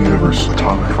rest of the universe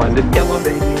atomically. I find it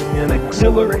elevating and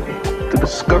exhilarating to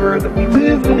discover that we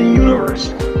live in a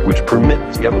universe which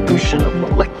permits the evolution of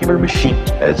molecular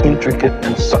machines as intricate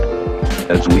and subtle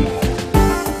as we.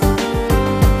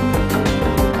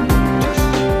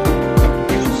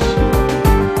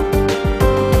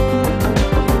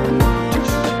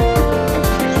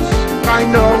 I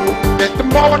know that the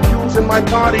molecules in my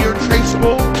body are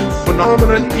traceable to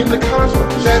phenomena in the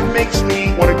cosmos. That makes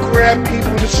me want to grab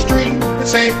people in the street and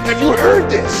say, have you heard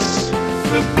this?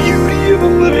 The beauty of a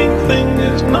living thing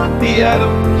is not the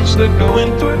atoms that go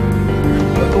into it,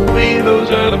 but the way those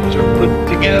atoms are put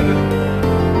together.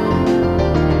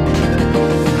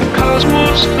 The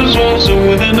cosmos is also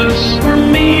within us.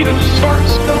 We're made of star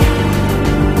stuff.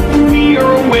 We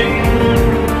are a way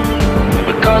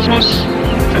for the cosmos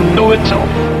to know itself.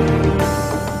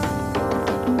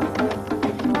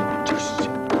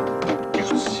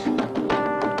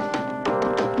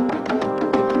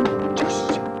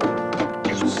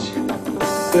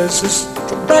 There's this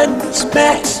tremendous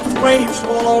mass of waves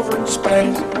all over in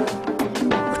space,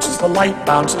 which is the light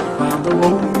bouncing around the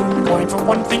room, going from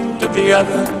one thing to the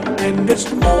other, and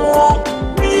it's all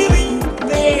really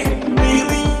there,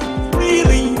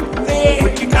 really there.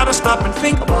 But you gotta stop and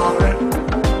think about it,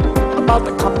 about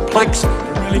the complexity,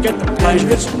 and really get the pleasure.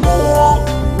 It's all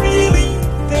really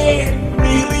there,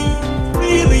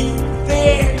 really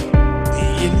there. The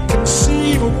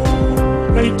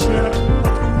inconceivable nature.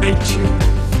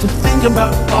 To think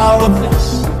about all of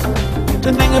this,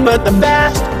 to think about the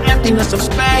vast emptiness of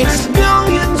space,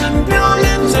 billions and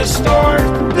billions of stars,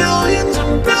 billions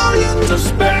and billions of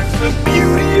specks. The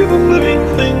beauty of a living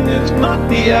thing is not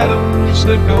the atoms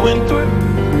that go into it,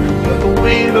 but the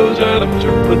way those atoms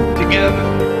are put together.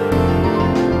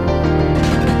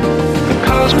 The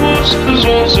cosmos is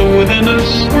also within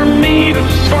us. We're made of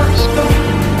star stuff.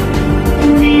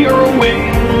 We are a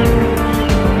way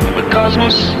for the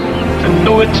cosmos to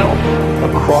know itself.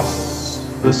 Across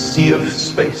the sea of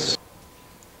space.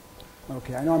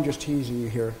 Okay, I know I'm just teasing you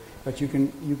here, but you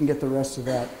can get the rest of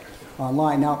that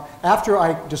online. Now, after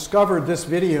I discovered this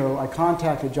video, I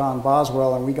contacted John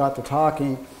Boswell and we got to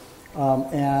talking,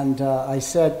 and I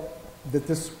said that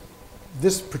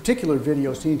this particular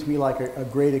video seemed to me like a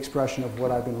great expression of what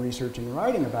I've been researching and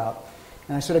writing about.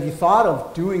 And I said, have you thought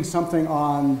of doing something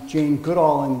on Jane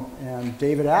Goodall and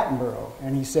David Attenborough?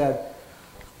 And he said,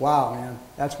 wow, man,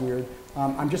 that's weird.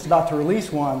 I'm just about to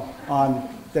release one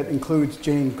that includes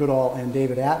Jane Goodall and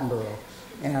David Attenborough.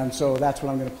 And so that's what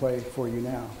I'm going to play for you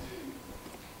now.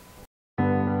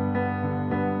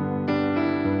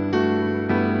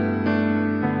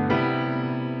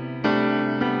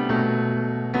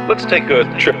 Let's take a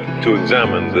trip to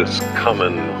examine this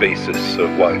common basis of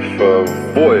life, a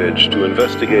voyage to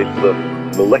investigate the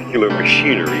molecular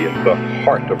machinery at the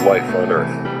heart of life on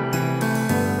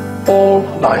Earth. All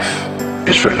life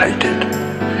is related,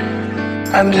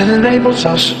 and it enables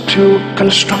us to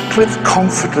construct with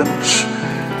confidence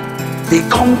the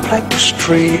complex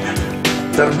tree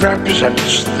that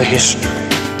represents the history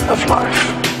of life.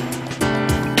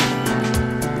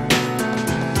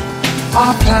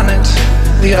 Our planet,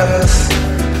 the Earth,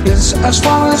 is, as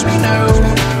far as we know,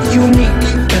 unique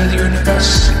in the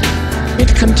universe.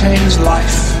 It contains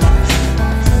life.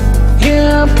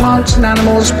 Here, plants and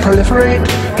animals proliferate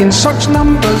in such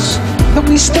numbers that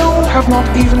we still have not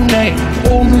even named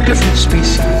all the different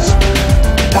species.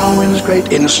 Darwin's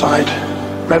great insight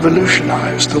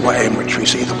revolutionized the way in which we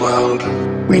see the world.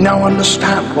 We now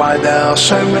understand why there are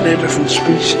so many different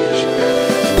species.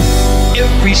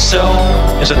 Every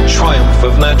cell is a triumph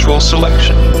of natural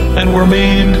selection, and we're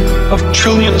made of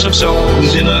trillions of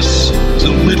cells. In us is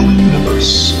a little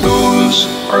universe. Those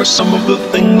are some of the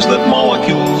things that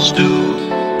molecules do.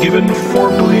 Given 4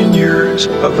 billion years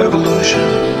of evolution,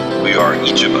 we are,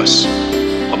 each of us,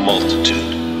 a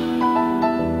multitude.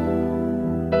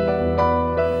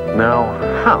 Now,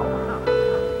 how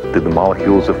did the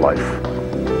molecules of life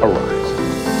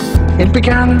arise? It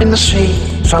began in the sea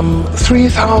some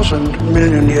 3,000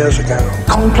 million years ago.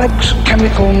 Complex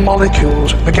chemical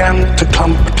molecules began to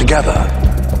clump together.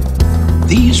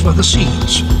 These were the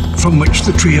seeds from which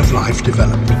the tree of life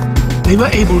developed. They were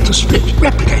able to split,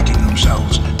 replicating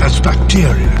themselves as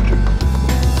bacteria do.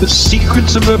 The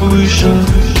secrets of evolution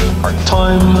are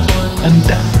time and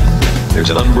death.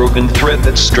 There's an unbroken thread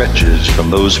that stretches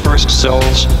from those first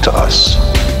cells to us.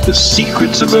 The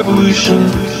secrets of evolution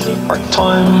are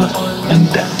time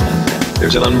and death.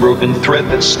 There's an unbroken thread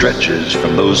that stretches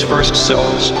from those first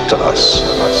cells to us.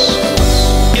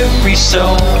 Every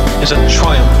cell is a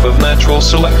triumph of natural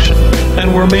selection,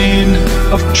 and we're made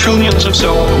of trillions of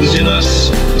cells. In us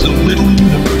is a little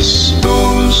universe.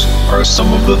 Those are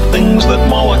some of the things that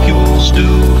molecules do.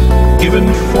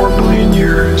 Given 4 billion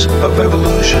years of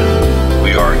evolution,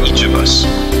 we are, each of us,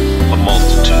 a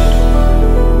multitude.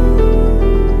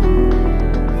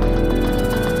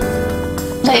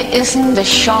 There isn't a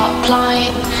sharp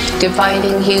line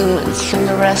dividing humans from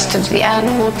the rest of the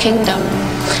animal kingdom.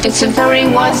 It's a very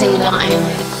wuzzy line.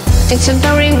 It's a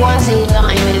very wuzzy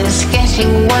line. It's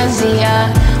getting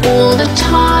wuzzier all the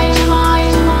time.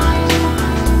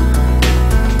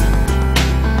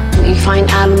 We find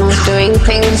animals doing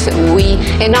things that we,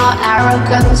 in our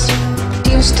arrogance,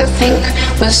 used to think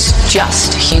was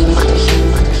just human.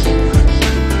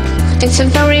 It's a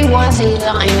very wuzzy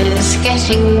line. It's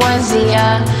getting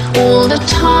wuzzier all the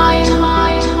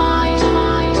time.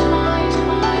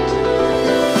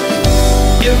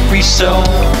 Every cell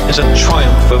is a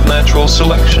triumph of natural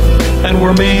selection, and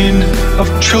we're made of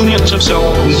trillions of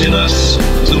cells. In us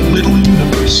is a little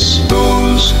universe.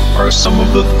 Those are some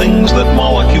of the things that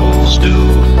molecules do.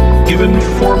 Given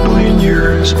 4 billion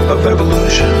years of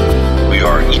evolution, we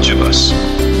are, each of us,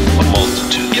 a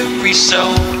multitude. Every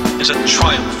cell is a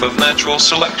triumph of natural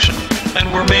selection,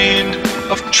 and we're made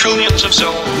of trillions of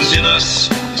cells. In us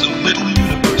is a little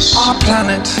universe. Our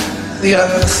planet, the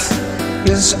Earth,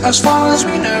 is, as far as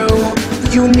we know,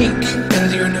 unique in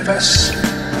the universe.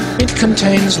 It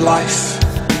contains life.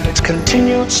 Its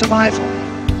continued survival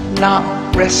now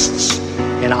rests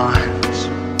in our hands.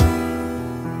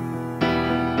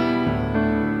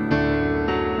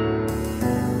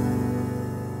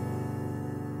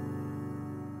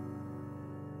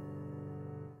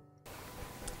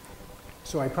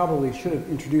 So I probably should have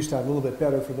introduced that a little bit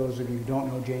better for those of you who don't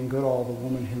know Jane Goodall, the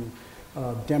woman who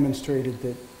demonstrated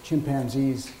that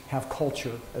chimpanzees have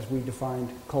culture, as we defined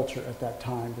culture at that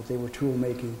time, that they were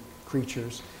tool-making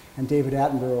creatures. And David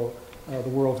Attenborough, the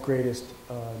world's greatest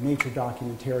nature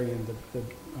documentarian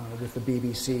with the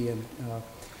BBC and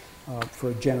for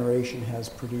a generation has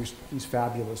produced these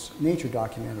fabulous nature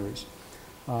documentaries.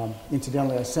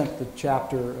 Incidentally, I sent the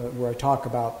chapter where I talk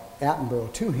about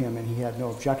Attenborough to him, and he had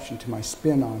no objection to my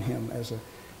spin on him as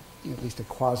at least a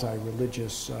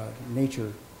quasi-religious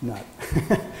nature nut.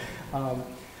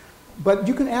 But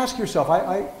you can ask yourself,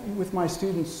 with my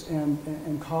students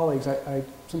and colleagues, I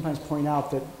sometimes point out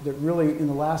that really in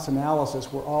the last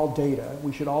analysis we're all data.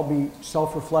 We should all be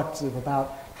self-reflexive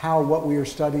about how what we are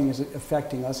studying is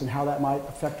affecting us and how that might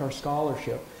affect our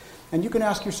scholarship. And you can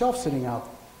ask yourself sitting out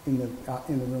in the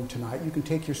room tonight, you can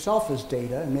take yourself as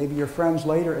data and maybe your friends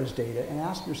later as data and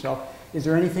ask yourself, is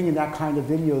there anything in that kind of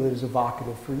video that is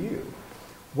evocative for you?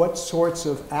 What sorts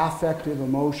of affective,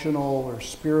 emotional, or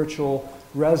spiritual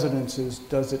resonances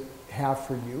does it have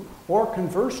for you? Or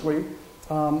conversely,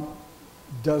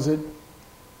 does it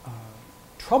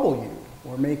trouble you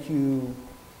or make you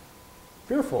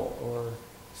fearful or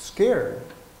scared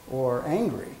or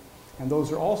angry? And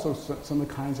those are also some of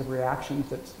the kinds of reactions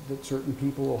that certain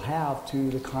people will have to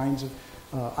the kinds of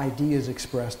ideas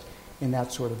expressed in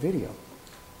that sort of video.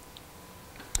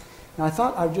 Now I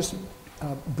thought I'd just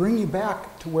bring you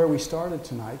back to where we started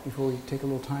tonight before we take a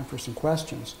little time for some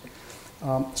questions.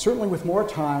 Certainly with more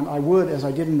time, I would, as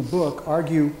I did in the book,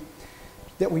 argue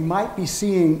that we might be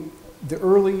seeing the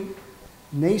early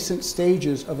nascent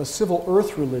stages of a civil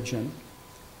earth religion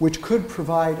which could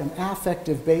provide an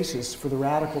affective basis for the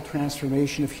radical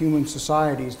transformation of human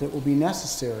societies that will be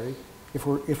necessary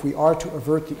if we are to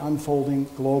avert the unfolding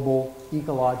global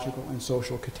ecological and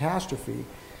social catastrophe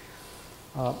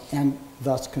and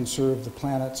thus conserve the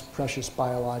planet's precious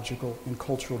biological and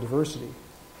cultural diversity.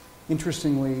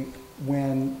 Interestingly,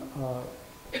 when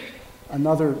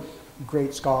another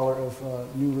great scholar of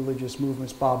new religious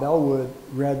movements, Bob Ellwood,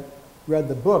 read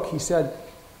the book, he said,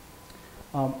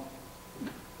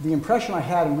 the impression I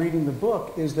had in reading the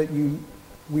book is that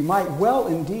we might well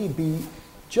indeed be,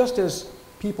 just as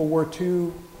people were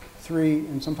 2, 3,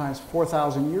 and sometimes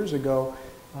 4,000 years ago,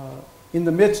 in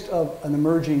the midst of an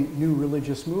emerging new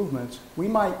religious movements, we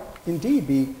might indeed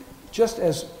be, just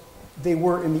as they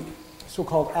were in the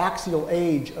so-called axial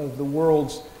age of the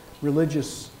world's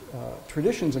religious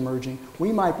traditions emerging,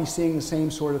 we might be seeing the same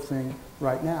sort of thing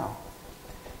right now.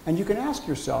 And you can ask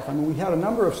yourself, I mean, we had a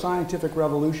number of scientific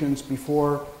revolutions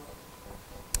before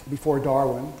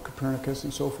Darwin, Copernicus,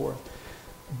 and so forth.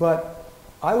 But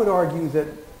I would argue that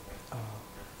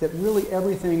that really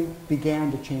everything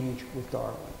began to change with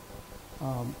Darwin.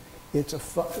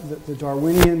 The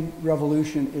Darwinian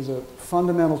revolution is a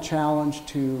fundamental challenge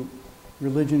to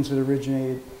religions that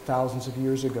originated thousands of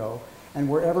years ago. And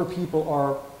wherever people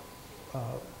are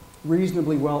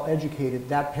reasonably well educated,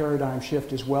 that paradigm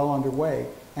shift is well underway.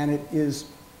 And it is,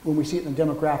 when we see it in the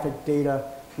demographic data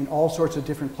in all sorts of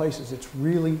different places, it's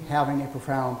really having a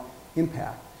profound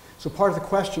impact. So part of the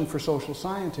question for social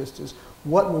scientists is,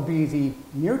 what will be the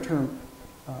near-term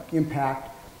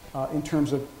impact in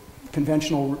terms of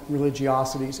conventional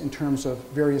religiosities, in terms of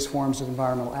various forms of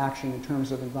environmental action, in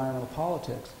terms of environmental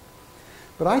politics?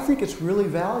 But I think it's really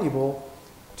valuable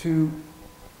to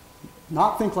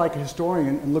not think like a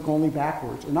historian and look only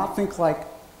backwards, or not think like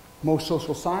most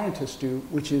social scientists do,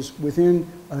 which is within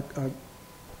a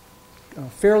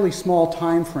fairly small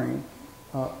time frame,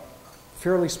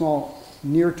 fairly small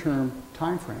near-term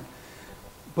time frame,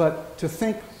 but to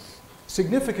think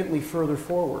significantly further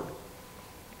forward.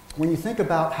 When you think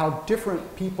about how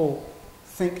different people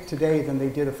think today than they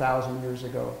did 1,000 years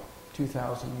ago,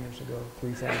 2,000 years ago,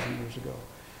 3,000 years ago,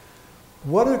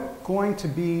 what are going to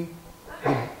be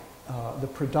the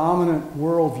predominant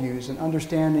worldviews and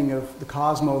understanding of the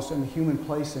cosmos and the human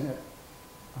place in it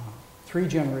 3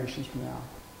 generations from now,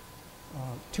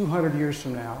 200 years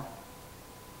from now,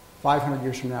 500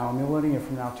 years from now, a millennia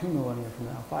from now, 2 millennia from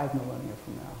now, 5 millennia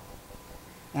from now?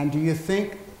 And do you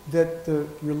think that the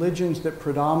religions that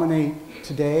predominate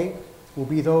today will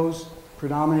be those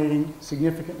predominating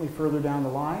significantly further down the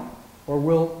line? Or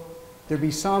will there be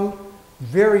some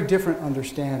very different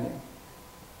understanding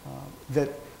that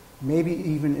maybe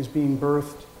even is being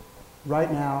birthed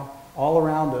right now all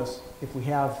around us if we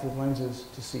have the lenses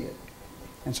to see it?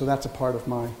 And so that's a part of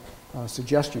my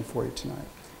suggestion for you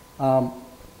tonight.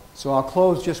 So I'll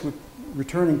close just with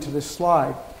returning to this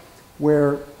slide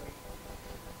where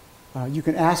you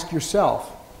can ask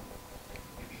yourself,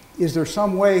 is there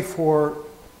some way for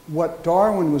what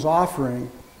Darwin was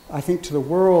offering, I think, to the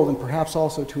world and perhaps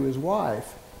also to his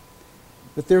wife,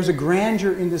 that there's a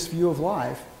grandeur in this view of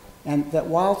life, and that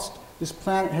whilst this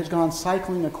planet has gone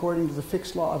cycling according to the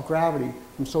fixed law of gravity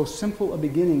from so simple a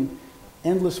beginning,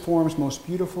 endless forms most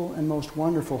beautiful and most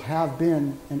wonderful have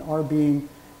been and are being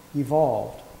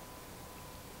evolved.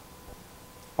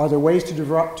 Are there ways to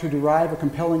derive a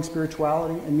compelling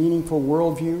spirituality, a meaningful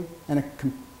worldview, and a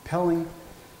compelling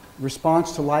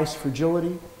response to life's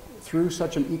fragility through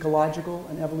such an ecological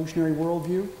and evolutionary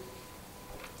worldview?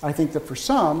 I think that for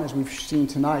some, as we've seen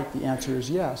tonight, the answer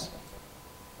is yes.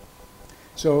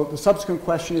 So the subsequent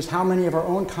question is, how many of our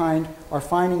own kind are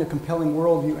finding a compelling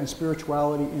worldview and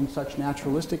spirituality in such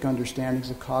naturalistic understandings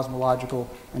of cosmological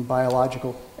and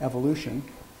biological evolution?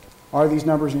 Are these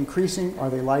numbers increasing?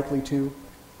 Are they likely to?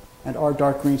 And are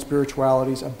dark green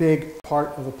spiritualities a big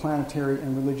part of the planetary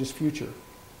and religious future?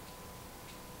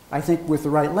 I think with the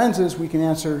right lenses, we can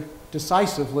answer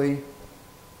decisively,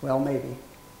 well, maybe.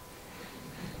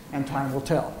 And time will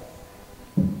tell.